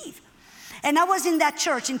receive. And I was in that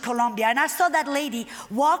church in Colombia, and I saw that lady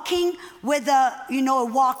walking with a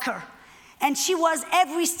walker. And she was,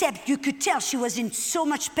 every step, you could tell she was in so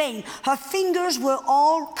much pain. Her fingers were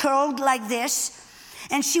all curled like this.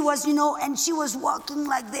 And she was, and she was walking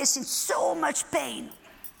like this in so much pain.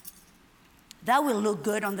 That will look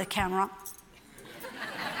good on the camera.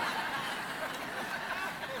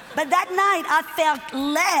 But that night, I felt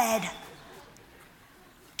led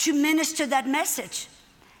to minister that message.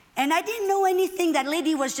 And I didn't know anything. That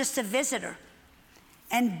lady was just a visitor.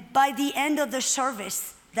 And by the end of the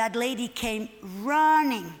service, that lady came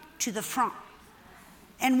running to the front.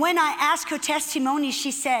 And when I asked her testimony,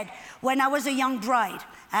 she said, when I was a young bride,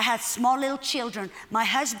 I had small little children. My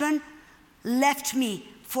husband left me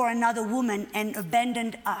for another woman and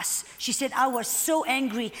abandoned us. She said, I was so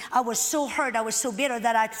angry, I was so hurt, I was so bitter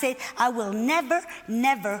that I said, I will never,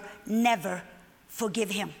 never, never forgive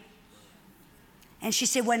him. And she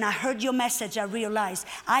said, when I heard your message, I realized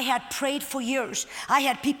I had prayed for years. I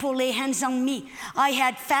had people lay hands on me. I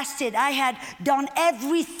had fasted. I had done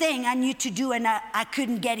everything I knew to do, and I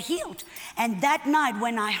couldn't get healed. And that night,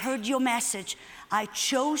 when I heard your message, I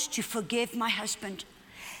chose to forgive my husband.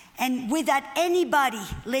 And without anybody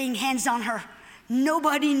laying hands on her,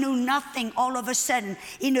 nobody knew nothing. All of a sudden,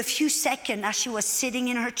 in a few seconds, as she was sitting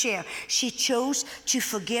in her chair, she chose to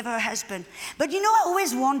forgive her husband. But I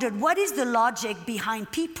always wondered, what is the logic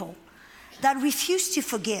behind people that refuse to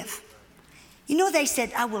forgive? They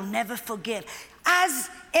said, I will never forgive, as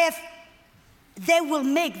if they will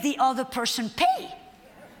make the other person pay.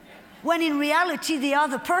 When in reality, the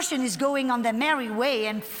other person is going on their merry way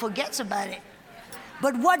and forgets about it.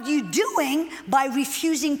 But what you're doing by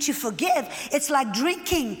refusing to forgive, it's like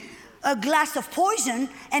drinking a glass of poison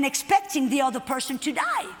and expecting the other person to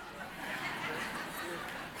die.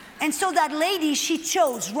 And so that lady, she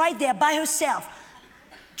chose right there by herself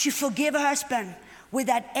to forgive her husband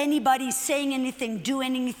without anybody saying anything,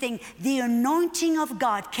 doing anything. The anointing of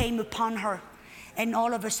God came upon her, and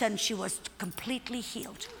all of a sudden she was completely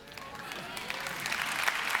healed.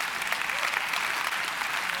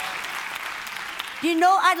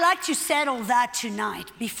 I'd like to settle that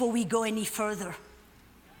tonight before we go any further.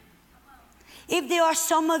 If there are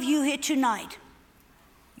some of you here tonight,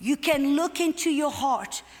 you can look into your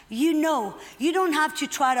heart. You don't have to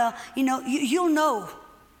try to, you'll know.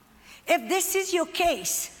 If this is your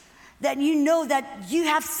case, then you know that you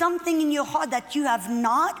have something in your heart that you have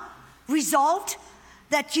not resolved,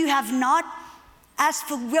 that you have not asked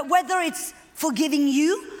for, whether it's forgiving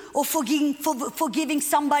you or forgiving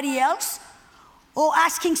somebody else, or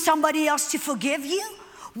asking somebody else to forgive you,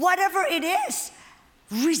 whatever it is,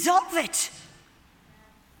 resolve it.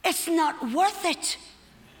 It's not worth it.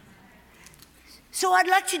 So I'd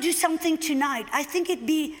like to do something tonight. I think it'd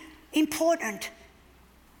be important.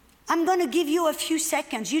 I'm going to give you a few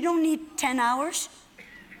seconds. You don't need 10 hours.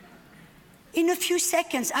 In a few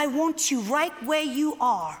seconds, I want you right where you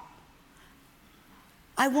are.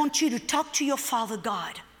 I want you to talk to your Father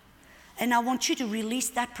God, and I want you to release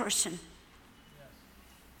that person.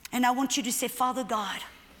 And I want you to say, Father God,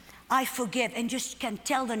 I forgive, and just can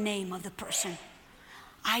tell the name of the person.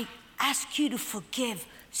 I ask you to forgive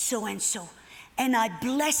so-and-so. And I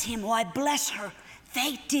bless him or I bless her.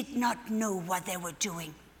 They did not know what they were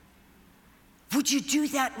doing. Would you do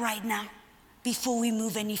that right now before we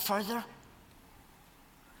move any further?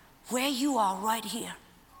 Where you are right here.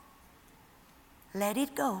 Let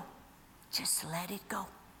it go. Just let it go.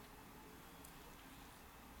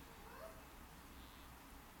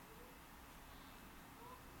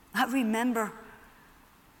 I remember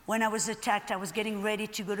when I was attacked, I was getting ready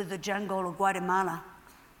to go to the jungle of Guatemala.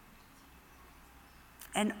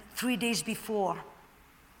 And 3 days before,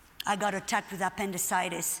 I got attacked with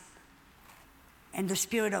appendicitis. And the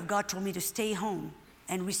Spirit of God told me to stay home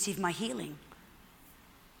and receive my healing.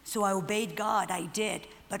 So I obeyed God, I did.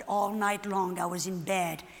 But all night long, I was in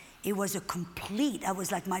bed. It was I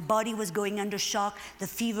was like, my body was going under shock. The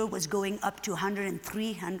fever was going up to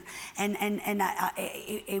 103.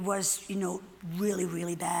 It was, really,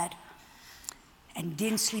 really bad. And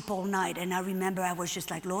didn't sleep all night. And I remember I was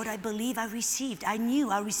just like, Lord, I believe I received. I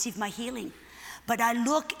knew I received my healing. But I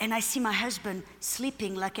look and I see my husband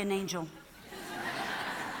sleeping like an angel.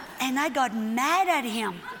 And I got mad at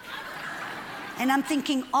him. And I'm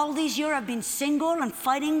thinking, all these years I've been single and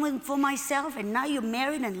fighting for myself, and now you're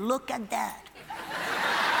married, and look at that.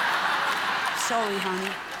 Sorry,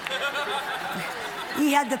 honey.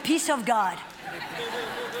 He had the peace of God.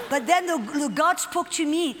 But then the God spoke to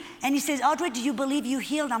me, and he says, Audrey, do you believe you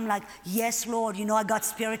healed? I'm like, yes, Lord. I got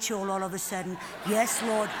spiritual all of a sudden. Yes,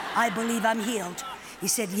 Lord, I believe I'm healed. He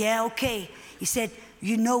said, yeah, okay. He said,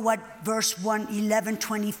 you know what verse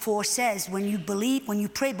 11:24 says. When you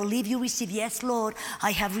pray, believe you receive. Yes, Lord, I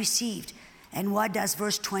have received. And what does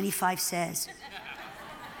verse 25 says?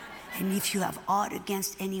 And if you have aught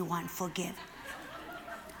against anyone, forgive.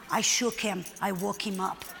 I shook him. I woke him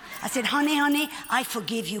up. I said, honey, I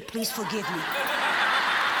forgive you. Please forgive me.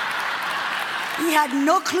 He had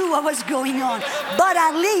no clue what was going on. But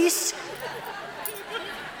at least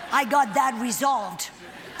I got that resolved.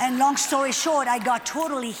 And long story short, I got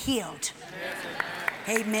totally healed.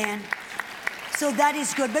 Amen. So that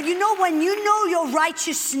is good. But when you know your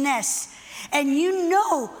righteousness and you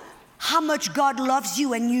know how much God loves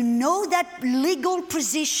you and you know that legal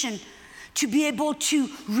position to be able to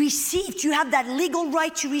receive, you have that legal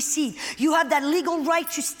right to receive. You have that legal right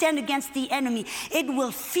to stand against the enemy. It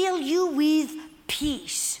will fill you with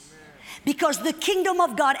peace. Because the kingdom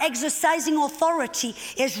of God exercising authority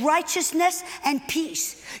is righteousness and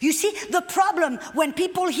peace. You see, the problem when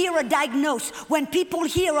people hear a diagnosis, when people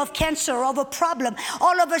hear of cancer or of a problem,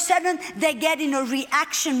 all of a sudden they get in a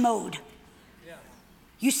reaction mode. Yeah.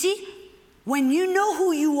 You see, when you know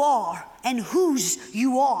who you are and whose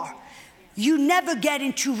you are, you never get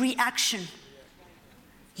into reaction.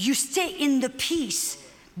 You stay in the peace,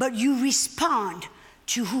 but you respond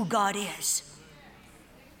to who God is.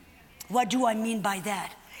 What do I mean by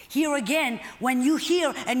that? Here again, when you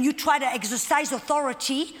hear and you try to exercise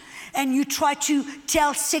authority and you try to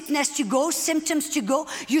tell sickness to go, symptoms to go,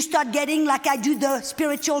 you start getting like I do the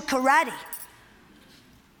spiritual karate.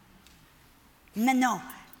 No.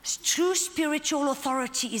 True spiritual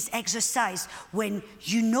authority is exercised when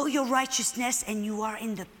you know your righteousness and you are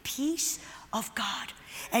in the peace of God.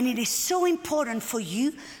 And it is so important for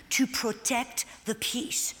you to protect the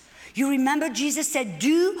peace. You remember Jesus said,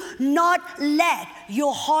 do not let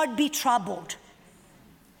your heart be troubled.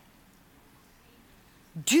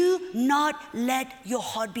 Do not let your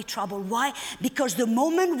heart be troubled. Why? Because the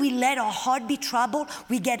moment we let our heart be troubled,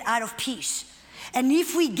 we get out of peace. And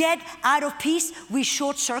if we get out of peace, we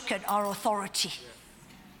short circuit our authority.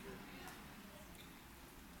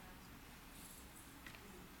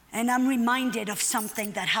 And I'm reminded of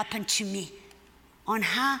something that happened to me on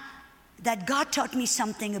how that God taught me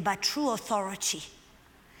something about true authority.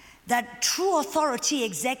 That true authority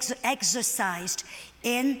is exercised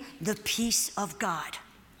in the peace of God.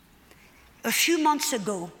 A few months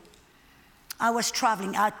ago, I was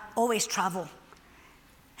traveling. I always travel.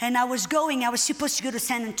 And I was supposed to go to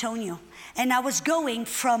San Antonio. And I was going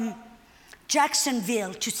from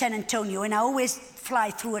Jacksonville to San Antonio. And I always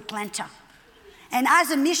fly through Atlanta. And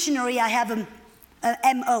as a missionary, I have a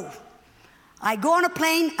MO. I go on a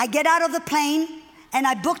plane, I get out of the plane, and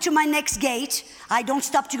I book to my next gate. I don't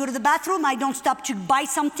stop to go to the bathroom. I don't stop to buy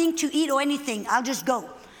something to eat or anything. I'll just go.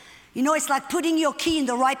 It's like putting your key in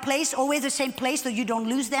the right place, always the same place so you don't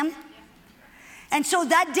lose them. And so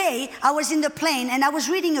that day, I was in the plane, and I was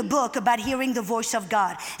reading a book about hearing the voice of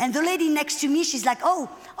God. And the lady next to me, she's like, oh,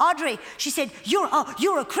 Audrey, she said,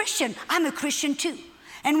 you're a Christian. I'm a Christian too.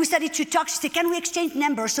 And we started to talk. She said, can we exchange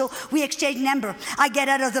numbers? So we exchanged number. I get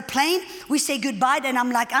out of the plane. We say goodbye. And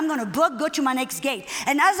I'm like, I'm going to book, go to my next gate.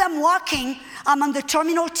 And as I'm walking, I'm on the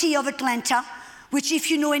Terminal T of Atlanta, which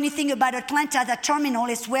if you know anything about Atlanta, that terminal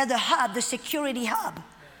is where the hub, the security hub,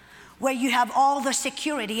 where you have all the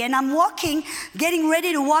security. And I'm walking, getting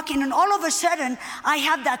ready to walk in. And all of a sudden, I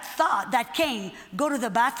have that thought that came, go to the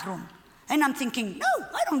bathroom. And I'm thinking, no,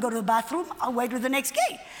 I don't go to the bathroom. I'll wait to the next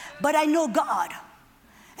gate. But I know God.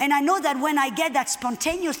 And I know that when I get that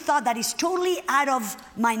spontaneous thought that is totally out of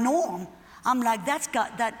my norm, I'm like, that's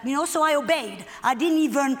God, that, so I obeyed. I didn't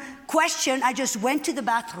even question. I just went to the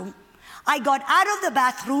bathroom. I got out of the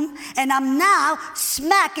bathroom, and I'm now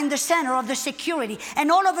smack in the center of the security.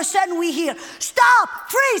 And all of a sudden we hear, stop,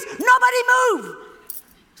 freeze, nobody move.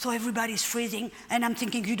 So everybody's freezing, and I'm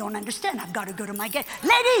thinking, you don't understand. I've got to go to my gate.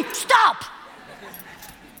 Lady, stop.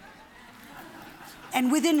 And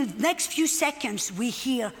within the next few seconds, we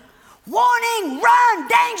hear, warning, run,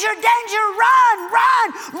 danger, danger,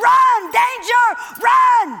 run, danger,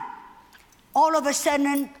 run. All of a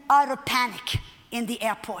sudden, utter panic in the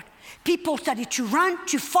airport. People started to run,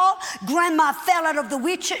 to fall. Grandma fell out of the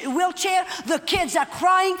wheelchair. The kids are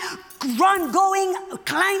crying, run, going,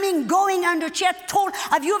 climbing, going under chair.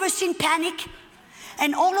 Have you ever seen panic?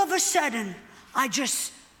 And all of a sudden, I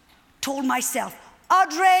just told myself,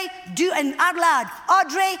 Audrey, and out loud,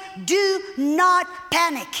 Audrey, do not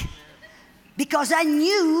panic. Because I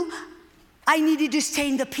knew I needed to stay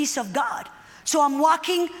in the peace of God. So I'm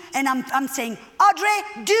walking and I'm saying,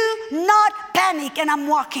 Audrey, do not panic. And I'm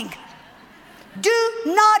walking. Do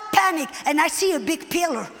not panic. And I see a big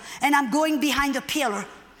pillar and I'm going behind the pillar.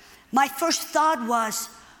 My first thought was,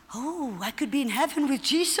 oh, I could be in heaven with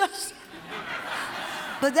Jesus.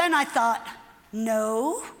 But then I thought,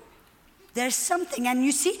 no. There's something. And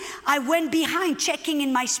you see, I went behind checking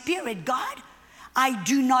in my spirit, God, I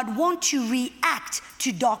do not want to react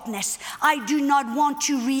to darkness. I do not want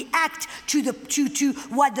to react to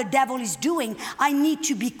what the devil is doing. I need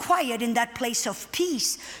to be quiet in that place of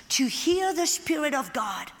peace to hear the Spirit of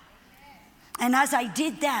God. And as I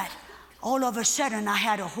did that, all of a sudden I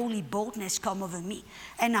had a holy boldness come over me.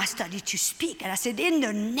 And I started to speak. And I said, in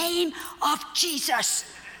the name of Jesus,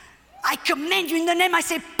 I command you in the name, I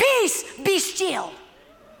say, peace, be still.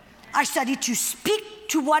 I started to speak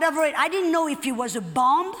to whatever I didn't know if it was a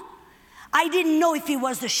bomb. I didn't know if it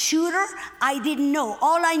was a shooter. I didn't know.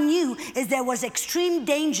 All I knew is there was extreme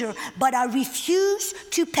danger, but I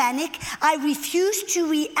refused to panic. I refused to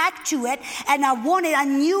react to it. And I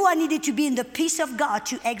knew I needed to be in the peace of God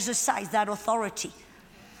to exercise that authority.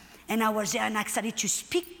 And I was there and I started to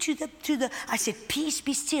speak to the, I said, peace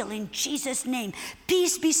be still in Jesus' name.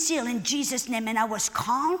 Peace be still in Jesus' name. And I was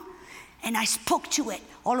calm and I spoke to it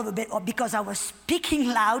all of a bit because I was speaking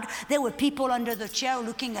loud. There were people under the chair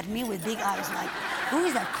looking at me with big eyes like, who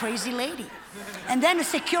is that crazy lady? And then a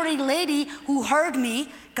security lady who heard me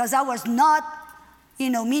because I was not,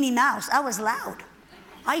 Minnie Mouse. I was loud.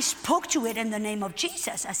 I spoke to it in the name of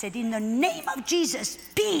Jesus. I said, in the name of Jesus,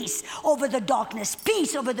 peace over the darkness,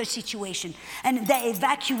 peace over the situation. And they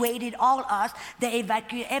evacuated all us. They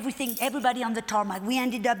evacuated everything, everybody on the tarmac. We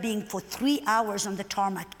ended up being for 3 hours on the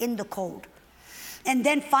tarmac in the cold. And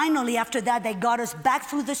then finally, after that, they got us back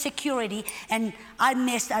through the security. And I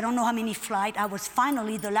missed, I don't know how many flights. I was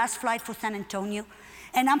finally the last flight for San Antonio.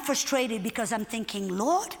 And I'm frustrated because I'm thinking,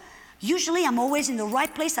 Lord, usually I'm always in the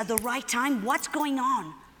right place at the right time. What's going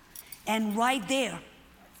on? And right there,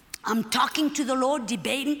 I'm talking to the Lord,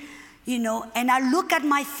 debating, and I look at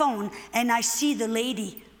my phone and I see the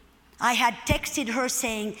lady. I had texted her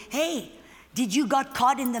saying, hey, did you got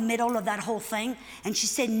caught in the middle of that whole thing? And she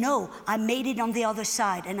said, no, I made it on the other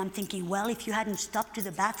side. And I'm thinking, well, if you hadn't stopped to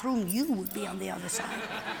the bathroom, you would be on the other side.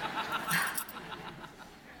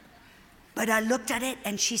 But I looked at it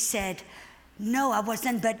and she said, no, I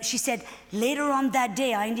wasn't. But she said, later on that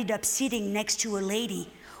day, I ended up sitting next to a lady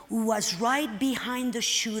who was right behind the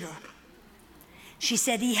shooter. She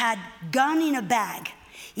said he had gun in a bag.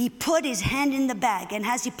 He put his hand in the bag, and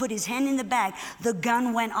as he put his hand in the bag, the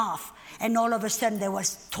gun went off. And all of a sudden, there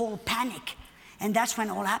was total panic. And that's when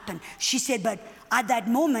all happened. She said, but at that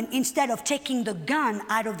moment, instead of taking the gun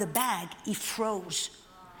out of the bag, he froze.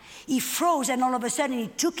 He froze, and all of a sudden, he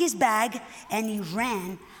took his bag, and he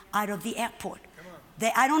ran out of the airport.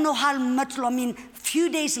 I don't know how much, few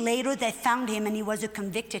days later, they found him, and he was a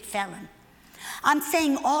convicted felon. I'm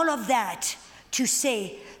saying all of that to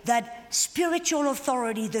say that spiritual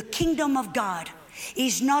authority, the kingdom of God,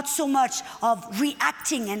 is not so much of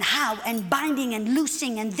reacting and how and binding and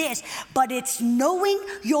loosing and this, but it's knowing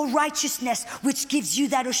your righteousness, which gives you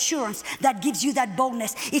that assurance, that gives you that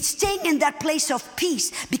boldness. It's staying in that place of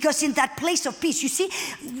peace, because in that place of peace, you see,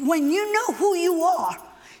 when you know who you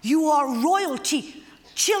are royalty,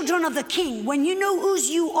 children of the King. When you know whose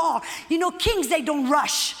you are, kings, they don't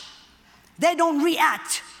rush. They don't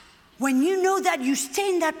react. When you know that, you stay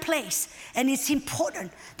in that place, and it's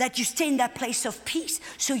important that you stay in that place of peace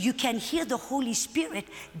so you can hear the Holy Spirit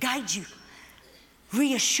guide you,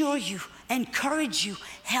 reassure you, encourage you,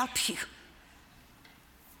 help you.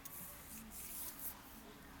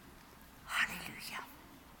 Hallelujah.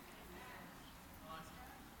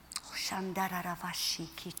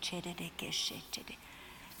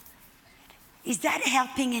 Is that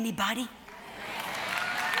helping anybody?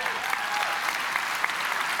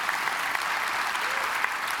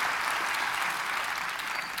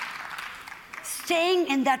 Staying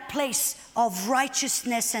in that place of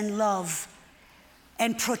righteousness and love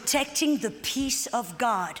and protecting the peace of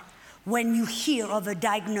God when you hear of a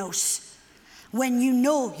diagnosis, when you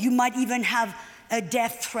know you might even have a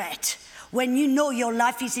death threat, when you know your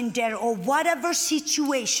life is in danger, or whatever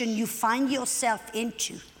situation you find yourself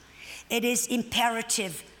into, it is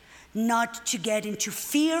imperative not to get into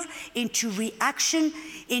fear, into reaction,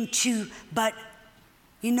 but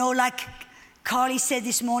like Carly said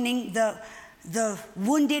this morning, the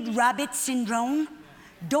wounded rabbit syndrome.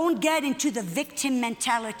 Don't get into the victim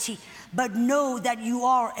mentality, but know that you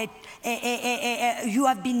are you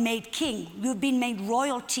have been made king. You've been made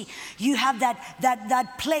royalty. You have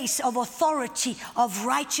that place of authority, of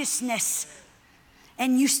righteousness,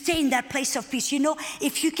 and you stay in that place of peace.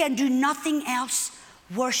 If you can do nothing else,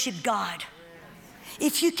 worship God.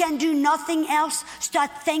 If you can do nothing else,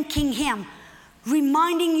 start thanking Him,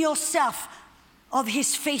 reminding yourself of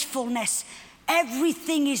His faithfulness.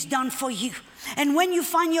 Everything is done for you. And when you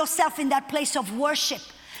find yourself in that place of worship,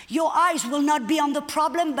 your eyes will not be on the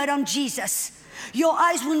problem, but on Jesus. Your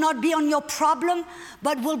eyes will not be on your problem,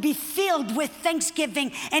 but will be filled with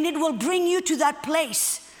thanksgiving. And it will bring you to that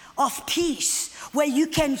place of peace where you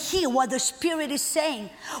can hear what the Spirit is saying,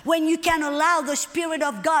 when you can allow the Spirit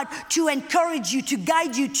of God to encourage you, to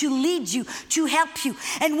guide you, to lead you, to help you.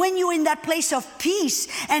 And when you're in that place of peace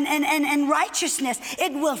and righteousness,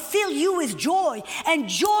 it will fill you with joy, and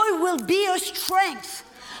joy will be your strength.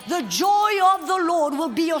 The joy of the Lord will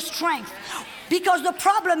be your strength. Because the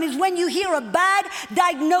problem is when you hear a bad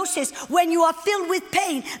diagnosis, when you are filled with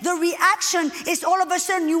pain, the reaction is all of a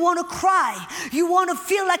sudden you want to cry. You want to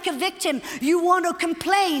feel like a victim. You want to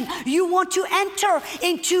complain. You want to enter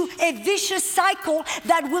into a vicious cycle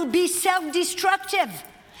that will be self-destructive.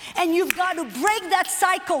 And you've got to break that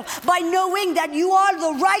cycle by knowing that you are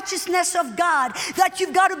the righteousness of God, that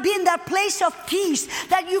you've got to be in that place of peace,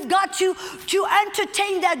 that you've got to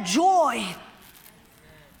entertain that joy.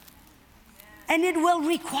 And it will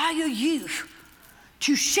require you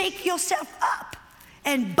to shake yourself up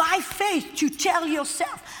and by faith to tell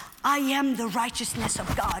yourself, I am the righteousness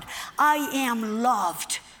of God. I am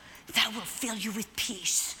loved. That will fill you with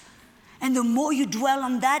peace. And the more you dwell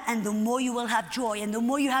on that, and the more you will have joy. And the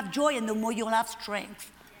more you have joy, and the more you will have strength.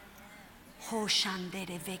 Oh,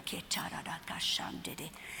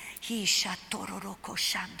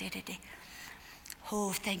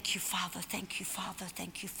 thank you, Father. Thank you, Father.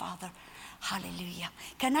 Thank you, Father. Hallelujah.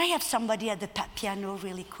 Can I have somebody at the piano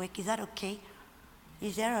really quick? Is that okay?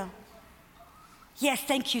 Is there a... Yes,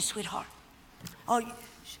 thank you, sweetheart. Oh,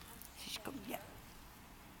 yeah.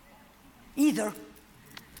 Either.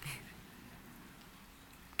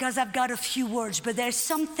 Because I've got a few words, but there's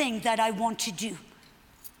something that I want to do.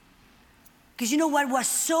 Because you know what was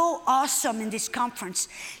so awesome in this conference?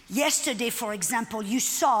 Yesterday, for example, you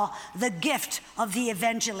saw the gift of the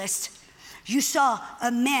evangelist. You saw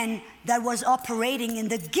a man that was operating in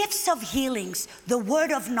the gifts of healings, the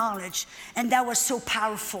word of knowledge, and that was so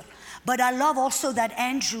powerful. But I love also that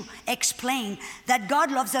Andrew explained that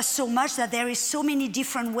God loves us so much that there is so many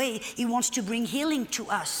different ways He wants to bring healing to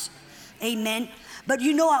us. Amen. But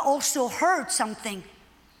you know, I also heard something.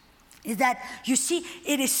 Is that, you see,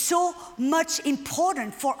 it is so much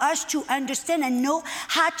important for us to understand and know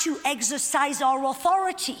how to exercise our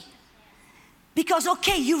authority. Because,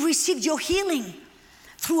 okay, you received your healing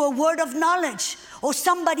through a word of knowledge or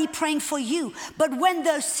somebody praying for you. But when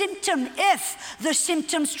the symptom, if the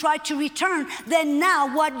symptoms try to return, then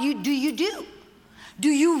now what do you do? Do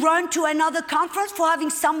you run to another conference for having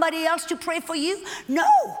somebody else to pray for you? No.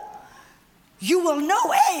 You will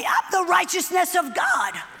know, hey, I'm the righteousness of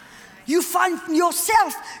God. You find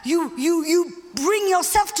yourself, you bring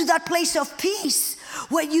yourself to that place of peace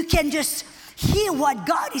where you can just hear what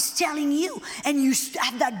God is telling you, and you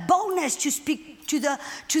have that boldness to speak to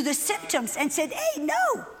the symptoms and said, hey,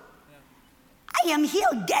 no, I am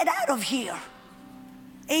healed. Get out of here.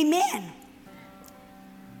 Amen.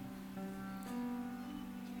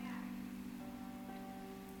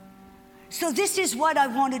 So this is what I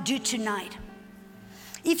want to do tonight.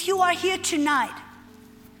 If you are here tonight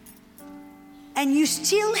and you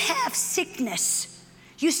still have sickness,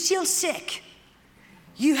 you're still sick,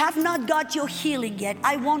 you have not got your healing yet,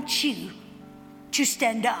 I want you to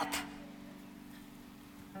stand up.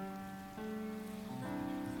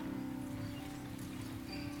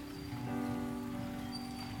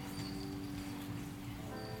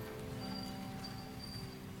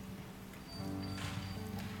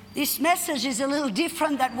 This message is a little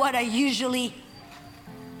different than what I usually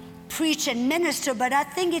preach and minister, but I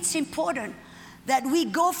think it's important that we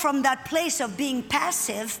go from that place of being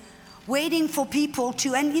passive, waiting for people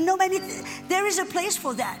to, and you know, there is a place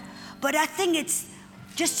for that. But I think it's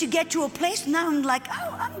just to get to a place now, I'm like,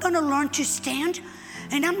 oh, I'm going to learn to stand,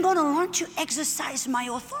 and I'm going to learn to exercise my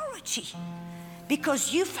authority.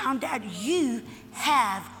 Because you found out you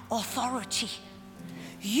have authority.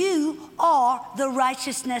 You are the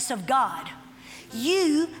righteousness of God.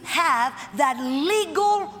 You have that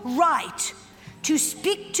legal right to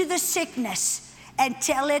speak to the sickness and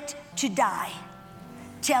tell it to die.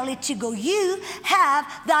 Tell it to go. You have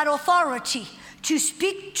that authority to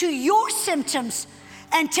speak to your symptoms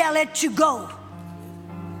and tell it to go.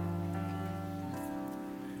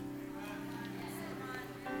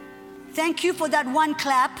 Thank you for that one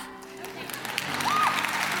clap.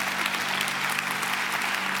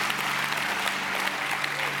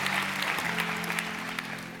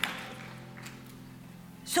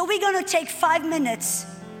 So we're going to take 5 minutes,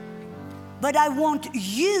 but I want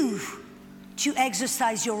you to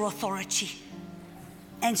exercise your authority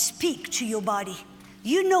and speak to your body.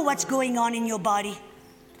 You know what's going on in your body.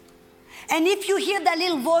 And if you hear that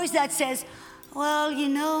little voice that says, well, you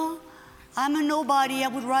know, I'm a nobody. I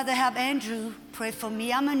would rather have Andrew pray for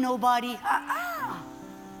me. I'm a nobody.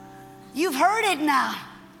 You've heard it now.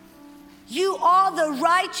 You are the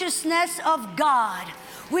righteousness of God,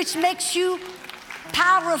 which makes you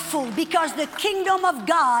powerful because the kingdom of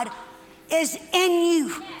God is in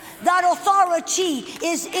you. That authority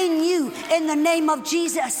is in you in the name of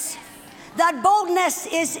Jesus. That boldness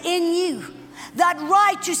is in you. That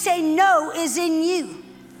right to say no is in you.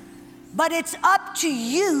 But it's up to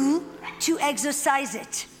you to exercise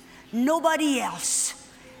it. Nobody else.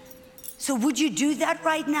 So would you do that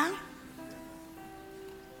right now?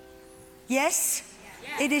 Yes?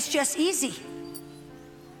 It is just easy.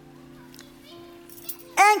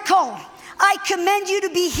 Ankle, I command you to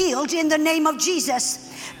be healed in the name of Jesus.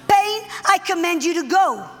 Pain, I command you to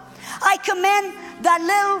go. I command that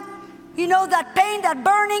little, you know, that pain, that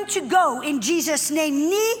burning to go in Jesus' name.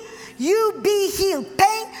 Knee, you be healed.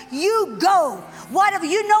 Pain, you go. Whatever,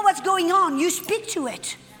 you know what's going on, you speak to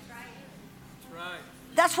it. That's right.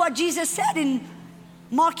 That's what Jesus said in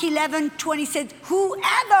Mark 11:20, said,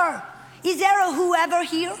 whoever, is there a whoever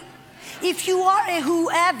here? If you are a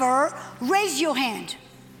whoever, raise your hand.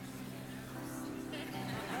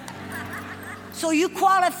 So you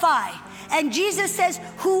qualify. And Jesus says,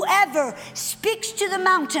 whoever speaks to the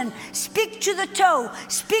mountain, speak to the toe,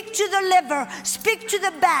 speak to the liver, speak to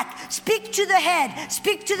the back, speak to the head,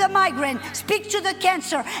 speak to the migraine, speak to the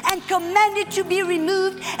cancer, and command it to be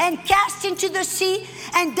removed and cast into the sea,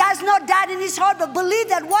 and does not doubt in his heart, but believe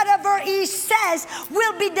that whatever he says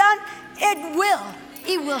will be done, it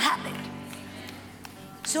will happen.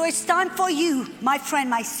 So it's time for you, my friend,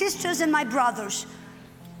 my sisters and my brothers,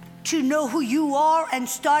 to know who you are and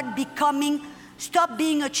stop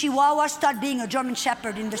being a Chihuahua, start being a German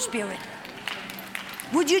Shepherd in the spirit.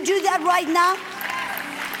 Would you do that right now?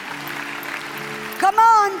 Come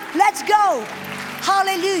on, let's go.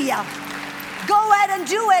 Hallelujah. Go ahead and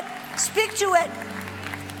do it. Speak to it.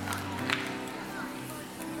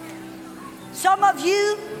 Some of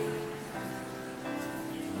you,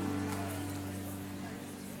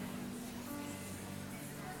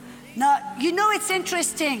 now, you know, it's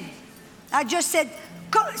interesting. I just said,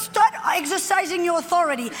 start exercising your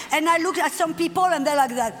authority. And I looked at some people and they're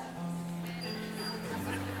like that.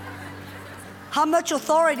 How much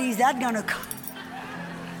authority is that going to come?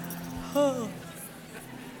 Oh.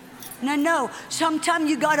 No. Sometimes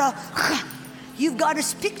you've got to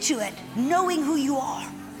speak to it, knowing who you are.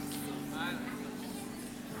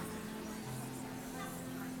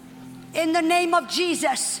 In the name of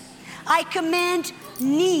Jesus, I command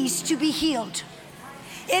knees to be healed.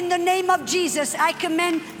 In the name of Jesus, I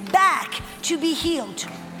command back to be healed.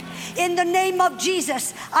 In the name of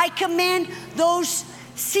Jesus, I command those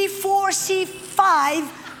C4, C5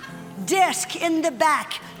 disc in the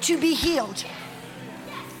back to be healed.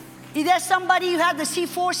 Is there somebody who had the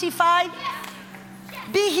C4, C5?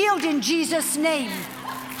 Be healed in Jesus' name.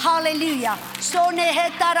 Hallelujah.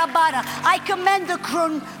 I command the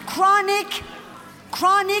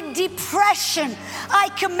chronic depression. I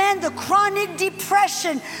command the chronic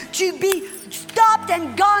depression to be stopped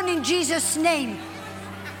and gone in Jesus' name.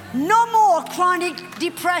 No more chronic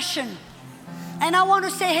depression. And I want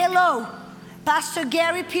to say hello. Pastor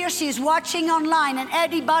Gary Piercy is watching online, and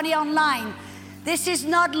everybody online. This is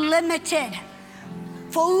not limited.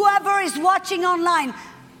 For whoever is watching online,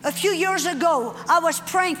 a few years ago, I was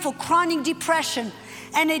praying for chronic depression,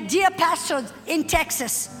 and a dear pastor in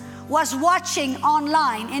Texas was watching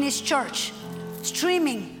online in his church,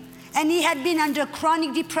 streaming, and he had been under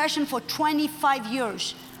chronic depression for 25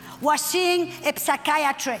 years, was seeing a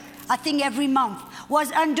psychiatrist, I think every month,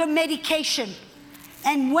 was under medication.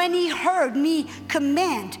 And when he heard me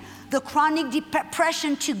command the chronic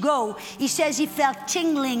depression to go, he says he felt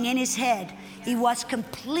tingling in his head. He was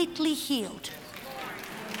completely healed.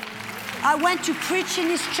 I went to preach in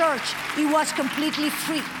his church. He was completely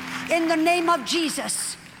free. In the name of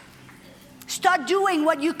Jesus, start doing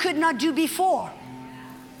what you could not do before.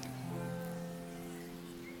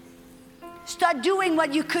 Start doing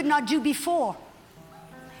what you could not do before.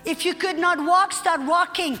 If you could not walk, start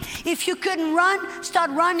walking. If you couldn't run,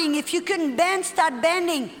 start running. If you couldn't bend, start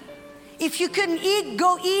bending. If you couldn't eat,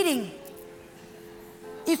 go eating.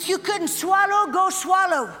 If you couldn't swallow, go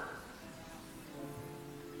swallow.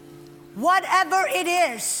 Whatever it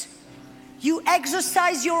is, you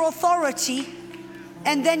exercise your authority,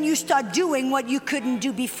 and then you start doing what you couldn't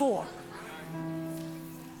do before.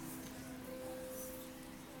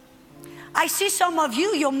 I see some of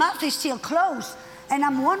you, your mouth is still closed, and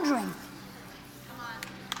I'm wondering,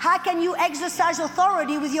 how can you exercise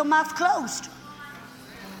authority with your mouth closed?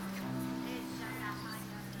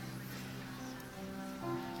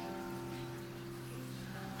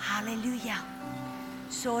 Hallelujah.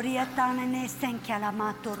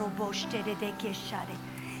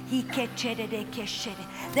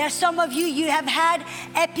 There's some of you, you have had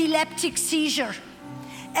epileptic seizure.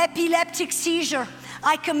 Epileptic seizure.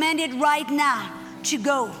 I command it right now to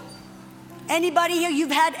go. Anybody here,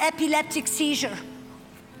 you've had epileptic seizure?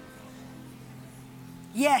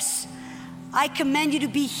 Yes. I command you to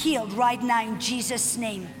be healed right now in Jesus'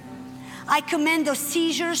 name. I command those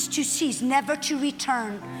seizures to cease, never to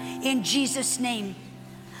return in Jesus' name.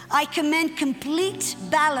 I command complete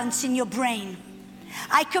balance in your brain.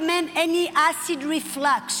 I command any acid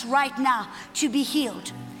reflux right now to be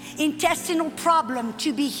healed. Intestinal problem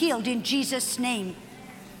to be healed in Jesus' name.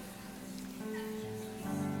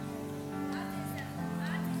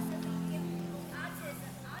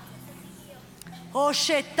 You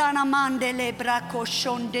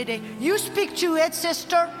speak to it,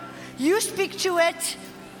 sister. You speak to it.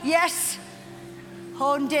 Yes.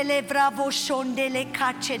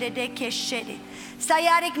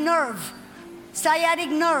 Sciatic nerve. Sciatic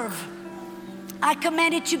nerve. I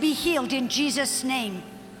command it to be healed in Jesus' name.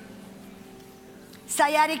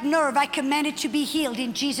 Sciatic nerve, I command it to be healed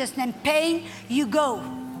in Jesus' name. Pain, you go.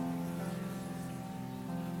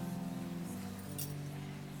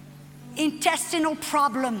 Intestinal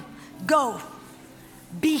problem, go.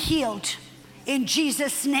 Be healed in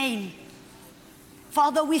Jesus' name.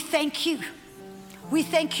 Father, we thank you. We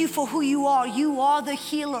thank you for who you are. You are the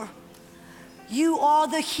healer. You are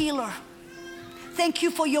the healer. Thank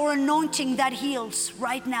you for your anointing that heals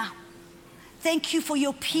right now. Thank you for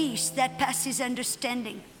your peace that passes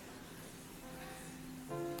understanding.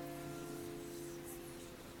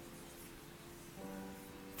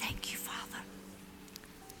 Thank you, Father.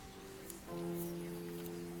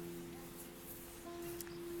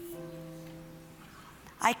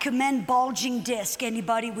 I command bulging disc.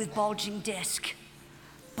 Anybody with bulging disc?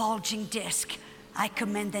 Bulging disc. I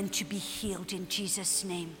command them to be healed in Jesus'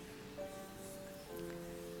 name.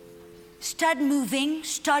 Start moving,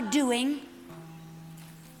 start doing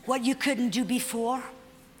what you couldn't do before.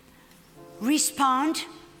 Respond.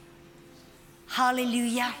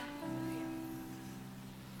 Hallelujah.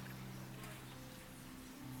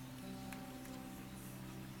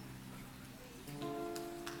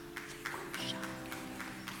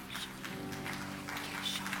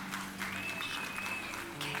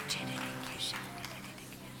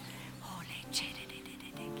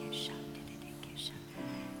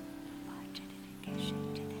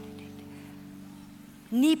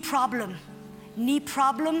 Knee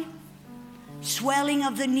problem, swelling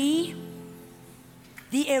of the knee.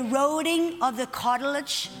 the eroding of the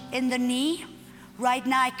cartilage in the knee. Right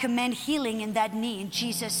now, I command healing in that knee in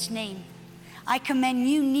Jesus' name. I command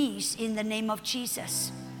new knees in the name of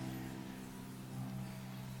Jesus.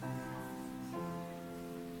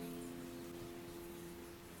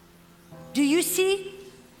 Do you see?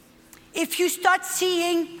 If you start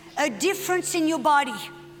seeing a difference in your body,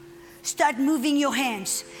 start moving your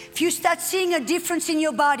hands. If you start seeing a difference in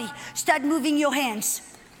your body, start moving your hands.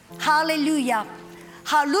 Hallelujah.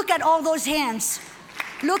 Look at all those hands.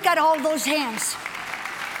 Look at all those hands.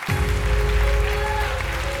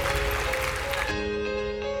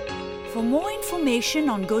 For more information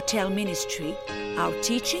on Go Tell Ministry, our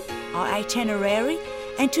teaching, our itinerary,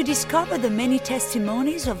 and to discover the many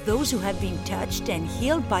testimonies of those who have been touched and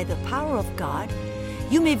healed by the power of God,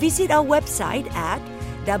 you may visit our website at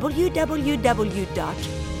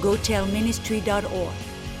www.gotellministry.org.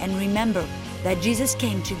 And remember that Jesus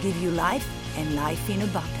came to give you life and life in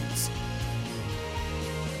abundance.